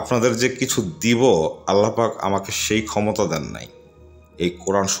 আপনাদের যে কিছু দিব আল্লাহ পাক আমাকে সেই ক্ষমতা দেন নাই। এই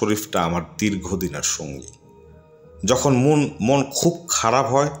কোরআন শরীফটা আমার দীর্ঘদিনের সঙ্গী। যখন মন খুব খারাপ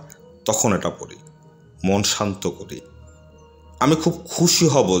হয় তখন এটা পড়ি, মন শান্ত করি। আমি খুব খুশি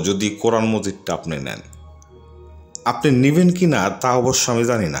হব যদি কোরআন মজিদটা আপনি নেন। আপনি নেবেন কি না তা অবশ্য আমি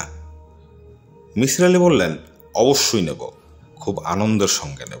জানি না। মিসির আলি বললেন, অবশ্যই নেব, খুব আনন্দের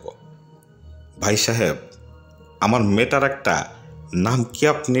সঙ্গে নেব। ভাই সাহেব, আমার মেয়েটার একটা নাম কি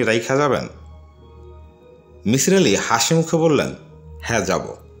আপনি রাইখা যাবেন? মিসির আলি হাসি মুখে বললেন, হ্যাঁ যাব।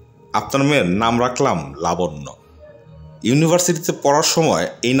 আপনার মেয়ের নাম রাখলাম লাবণ্য। ইউনিভার্সিটিতে পড়ার সময়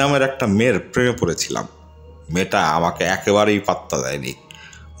এই নামের একটা মেয়ের প্রেমে পড়েছিলাম। মেয়েটা আমাকে একেবারেই পাত্তা দেয়নি।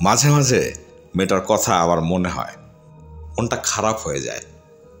 মাঝে মাঝে মেয়েটার কথা আবার মনে হয়, মনটা খারাপ হয়ে যায়।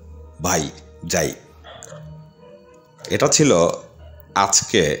 ভাই যাই। এটা ছিল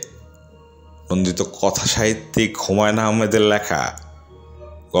আজকে নন্দিত কথা সাহিত্যিক হুমায়ুন আহমেদের লেখা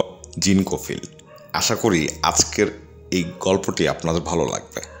জিন কফিল। আশা করি আজকের এই গল্পটি আপনাদের ভালো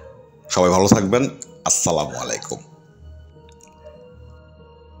লাগবে। সবাই ভালো থাকবেন। আসসালামু আলাইকুম।